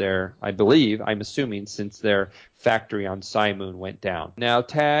since I'm assuming, since their factory on Cymoon went down. Now,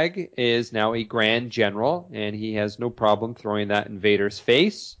 Tag is now a Grand General, and he has no problem throwing that in Vader's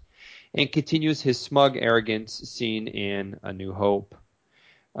face, and continues his smug arrogance seen in A New Hope.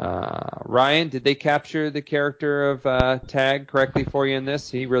 Ryan, did they capture the character of Tag correctly for you in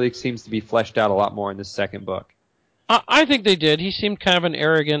this? He really seems to be fleshed out a lot more in this second book. I think they did. He seemed kind of an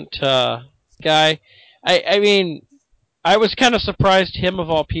arrogant guy. I mean, I was kind of surprised him of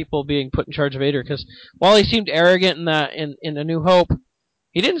all people being put in charge of Vader, because while he seemed arrogant in A New Hope,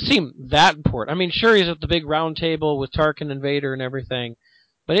 he didn't seem that important. I mean, sure, he's at the big round table with Tarkin and Vader and everything,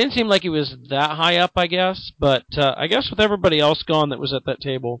 but it didn't seem like he was that high up, I guess. But I guess with everybody else gone that was at that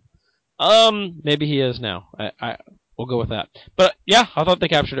table, maybe he is now. We'll go with that. But yeah, I thought they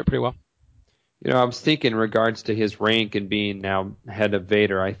captured it pretty well. I was thinking in regards to his rank and being now head of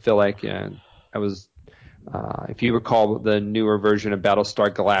Vader, I feel like if you recall the newer version of Battlestar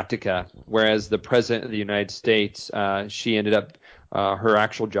Galactica, whereas the President of the United States, she ended up, her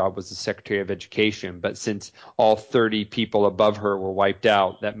actual job was the Secretary of Education, but since all 30 people above her were wiped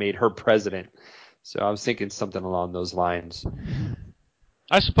out, that made her president. So I was thinking something along those lines.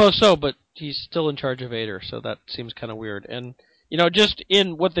 I suppose so, but he's still in charge of Vader, so that seems kind of weird. And, just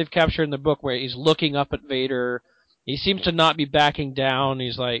in what they've captured in the book where he's looking up at Vader, he seems to not be backing down.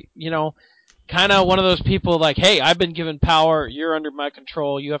 He's like, kind of one of those people like, hey, I've been given power, you're under my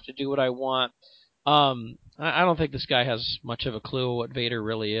control, you have to do what I want. I don't think this guy has much of a clue what Vader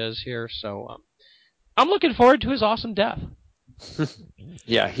really is here, so I'm looking forward to his awesome death.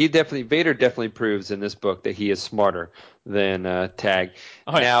 Yeah, Vader definitely proves in this book that he is smarter than Tag.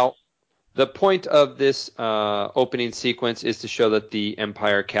 Oh, yeah. Now, The point of this opening sequence is to show that the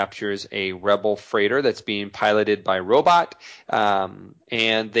Empire captures a rebel freighter that's being piloted by a robot,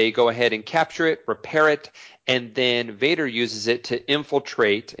 and they go ahead and capture it, repair it, and then Vader uses it to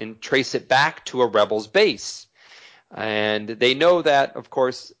infiltrate and trace it back to a rebel's base. And they know that, of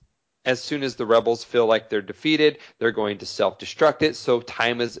course, as soon as the rebels feel like they're defeated, they're going to self-destruct it. So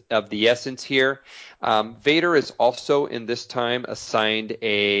time is of the essence here. Vader is also in this time assigned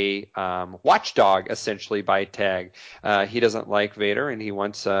a watchdog, essentially, by Tag. He doesn't like Vader, and he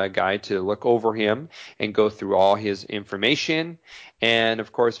wants a guy to look over him and go through all his information. And,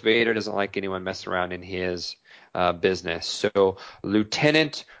 of course, Vader doesn't like anyone messing around in his business. So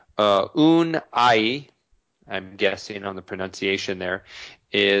Lieutenant Un Ai, I'm guessing on the pronunciation there,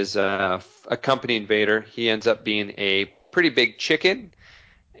 is accompanying Vader. He ends up being a pretty big chicken,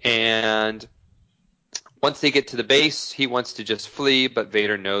 and once they get to the base, he wants to just flee, but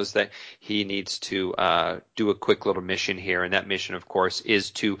Vader knows that he needs to do a quick little mission here, and that mission, of course,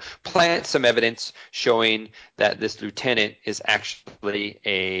 is to plant some evidence showing that this lieutenant is actually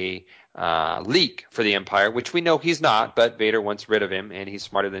a leak for the Empire, which we know he's not, but Vader wants rid of him, and he's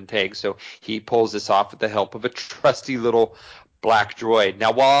smarter than Teg, so he pulls this off with the help of a trusty little black droid.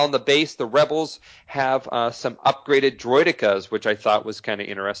 Now, while on the base, the rebels have some upgraded droidicas, which I thought was kind of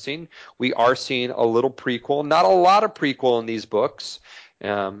interesting. We are seeing a little prequel, not a lot of prequel in these books.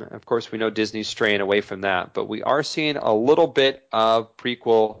 Of course, we know Disney's straying away from that, but we are seeing a little bit of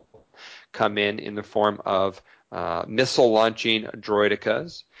prequel come in the form of missile launching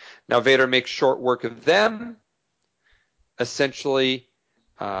droidicas. Now, Vader makes short work of them, essentially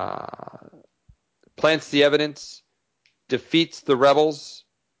plants the evidence, defeats the rebels.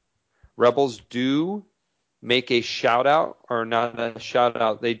 Rebels do make a shout out, or not a shout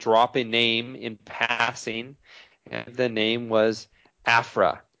out, they drop a name in passing, and the name was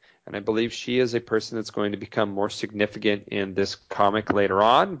Aphra. And I believe she is a person that's going to become more significant in this comic later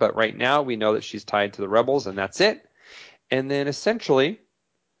on, but right now we know that she's tied to the rebels, and that's it. And then essentially,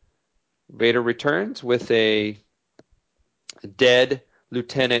 Vader returns with a dead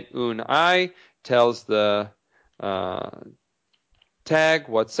Lieutenant Un Ai, tells the Tag,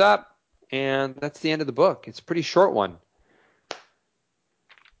 what's up? And that's the end of the book. It's a pretty short one.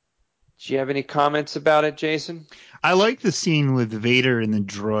 Do you have any comments about it, Jason? I like the scene with Vader and the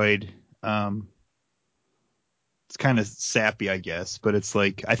droid. It's kind of sappy, I guess, but it's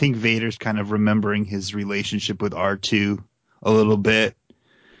like I think Vader's kind of remembering his relationship with R2 a little bit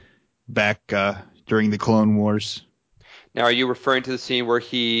back during the Clone Wars. Now, are you referring to the scene where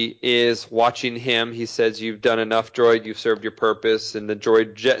he is watching him? He says, "You've done enough, droid. You've served your purpose." And the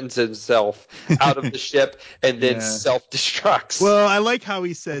droid jettons himself out of the ship and then self-destructs. Well, I like how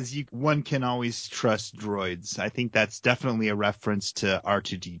he says one can always trust droids. I think that's definitely a reference to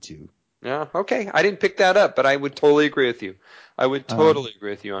R2-D2. Yeah, okay. I didn't pick that up, but I would totally agree with you. I would totally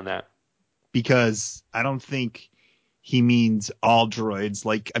agree with you on that. Because I don't think he means all droids.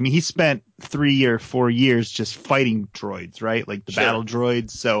 Like, I mean, he spent 3 or 4 years just fighting droids, right? Like the battle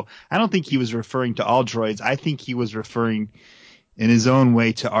droids. So I don't think he was referring to all droids. I think he was referring in his own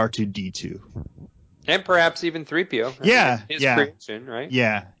way to R2-D2. And perhaps even 3PO. His creation, right?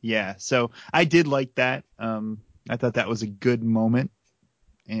 Yeah. So I did like that. I thought that was a good moment.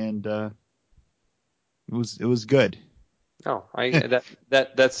 And it was good. Oh,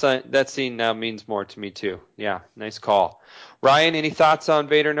 that scene now means more to me too. Yeah, nice call. Ryan, any thoughts on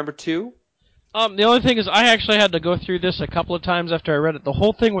Vader number 2? The only thing is I actually had to go through this a couple of times after I read it. The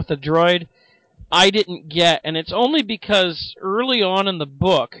whole thing with the droid, I didn't get, and it's only because early on in the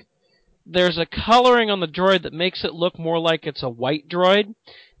book, there's a coloring on the droid that makes it look more like it's a white droid,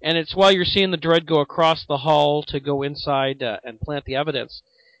 and it's while you're seeing the droid go across the hall to go inside and plant the evidence.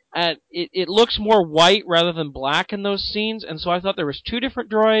 And it looks more white rather than black in those scenes, and so I thought there was 2 different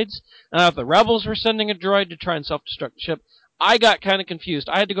droids, and I thought the rebels were sending a droid to try and self-destruct the ship. I got kind of confused.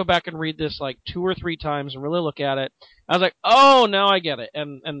 I had to go back and read this like 2 or 3 times and really look at it. I was like, oh, now I get it,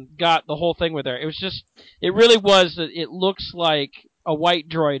 and got the whole thing with there. It was just, it really was that it looks like a white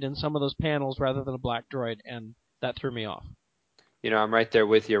droid in some of those panels rather than a black droid, and that threw me off. You know, I'm right there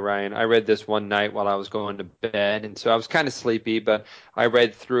with you, Ryan. I read this one night while I was going to bed, and so I was kind of sleepy, but I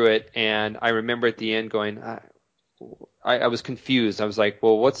read through it, and I remember at the end going, I was confused. I was like,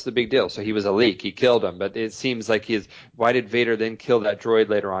 well, what's the big deal? So he was a leak. He killed him, but it seems like why did Vader then kill that droid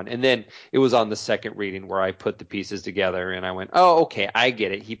later on? And then it was on the second reading where I put the pieces together, and I went, oh, okay, I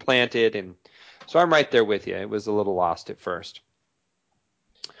get it. He planted, and so I'm right there with you. It was a little lost at first.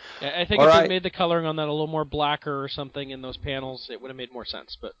 I think if they made the coloring on that a little more blacker or something in those panels, it would have made more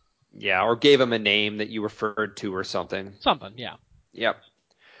sense. But yeah, or gave him a name that you referred to or something. Something, yeah. Yep.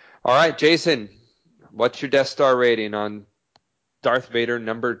 All right, Jason, what's your Death Star rating on Darth Vader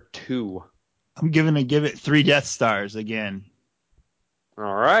number 2? I'm give it 3 Death Stars again.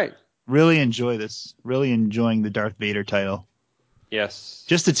 All right. Really enjoy this. Really enjoying the Darth Vader title. Yes.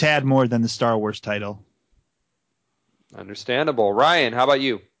 Just a tad more than the Star Wars title. Understandable. Ryan, how about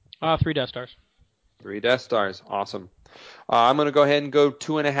you? 3 Death Stars. 3 Death Stars. Awesome. I'm going to go ahead and go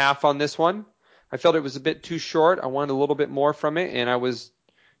 2.5 on this one. I felt it was a bit too short. I wanted a little bit more from it, and I was,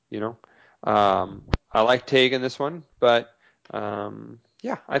 I like taking this one, but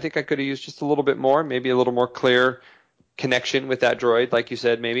yeah, I think I could have used just a little bit more, maybe a little more clear connection with that droid, like you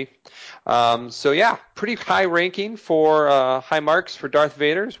said, maybe. So yeah, pretty high ranking for high marks for Darth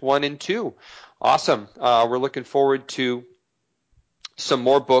Vader's 1 and 2. Awesome. We're looking forward to some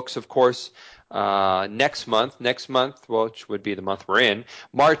more books, of course. Next month, which would be the month we're in,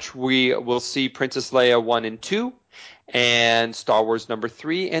 March, we will see Princess Leia 1 and 2, and Star Wars number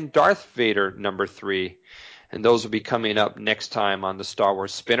 3, and Darth Vader number 3. And those will be coming up next time on the Star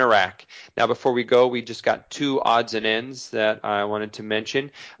Wars Spinner Rack. Now, before we go, we just got 2 odds and ends that I wanted to mention.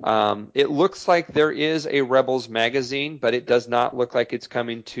 It looks like there is a Rebels magazine, but it does not look like it's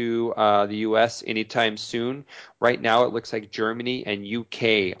coming to the U.S. anytime soon. Right now, it looks like Germany and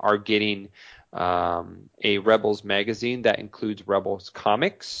UK are getting a Rebels magazine that includes Rebels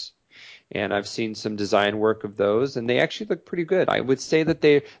comics. And I've seen some design work of those, and they actually look pretty good. I would say that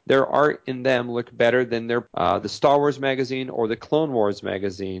their art in them look better than the Star Wars magazine or the Clone Wars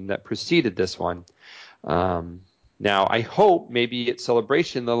magazine that preceded this one. Now, I hope maybe at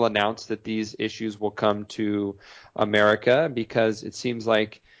Celebration they'll announce that these issues will come to America, because it seems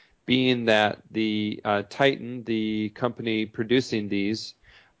like, being that the Titan, the company producing these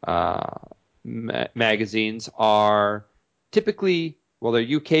magazines, are typically, well,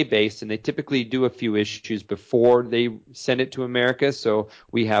 they're UK based, and they typically do a few issues before they send it to America, so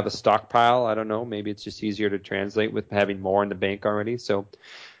we have a stockpile. I don't know, maybe it's just easier to translate with having more in the bank already. So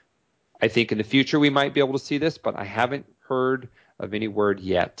I think in the future we might be able to see this, but I haven't heard of any word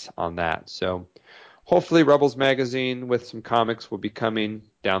yet on that. So hopefully Rebels magazine with some comics will be coming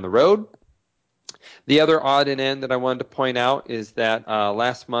down the road. The other odd and end that I wanted to point out is that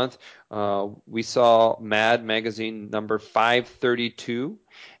last month we saw Mad magazine number 532,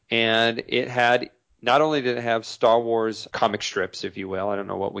 and it had, not only did it have Star Wars comic strips, if you will, I don't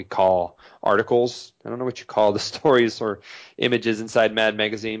know what we call articles, I don't know what you call the stories or images inside Mad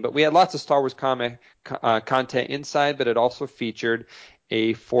magazine, but we had lots of Star Wars comic content inside, but it also featured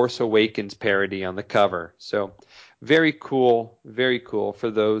a Force Awakens parody on the cover. So very cool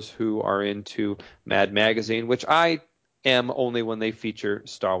for those who are into Mad Magazine, which I am only when they feature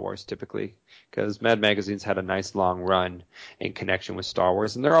Star Wars typically, because Mad Magazine's had a nice long run in connection with Star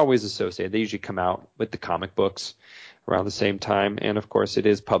Wars, and they're always associated. They usually come out with the comic books around the same time, and of course it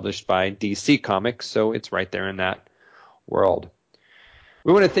is published by DC Comics, so it's right there in that world.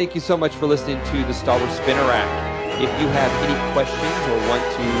 We want to thank you so much for listening to the Star Wars Spinner Rack. If you have any questions or want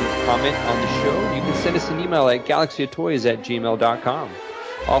to comment on the show, you can send us an email at galaxyoftoys@gmail.com.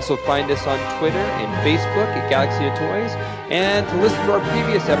 Also find us on Twitter and Facebook at Galaxy of Toys. And to listen to our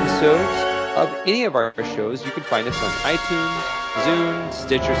previous episodes of any of our shows, you can find us on iTunes, Zune,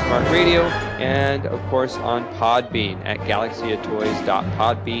 Stitcher Smart Radio, and of course on Podbean at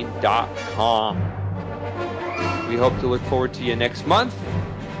galaxyoftoys.podbean.com. We hope to look forward to you next month.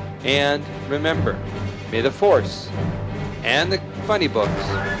 And remember, may the Force and the funny books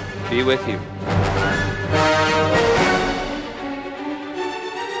be with you.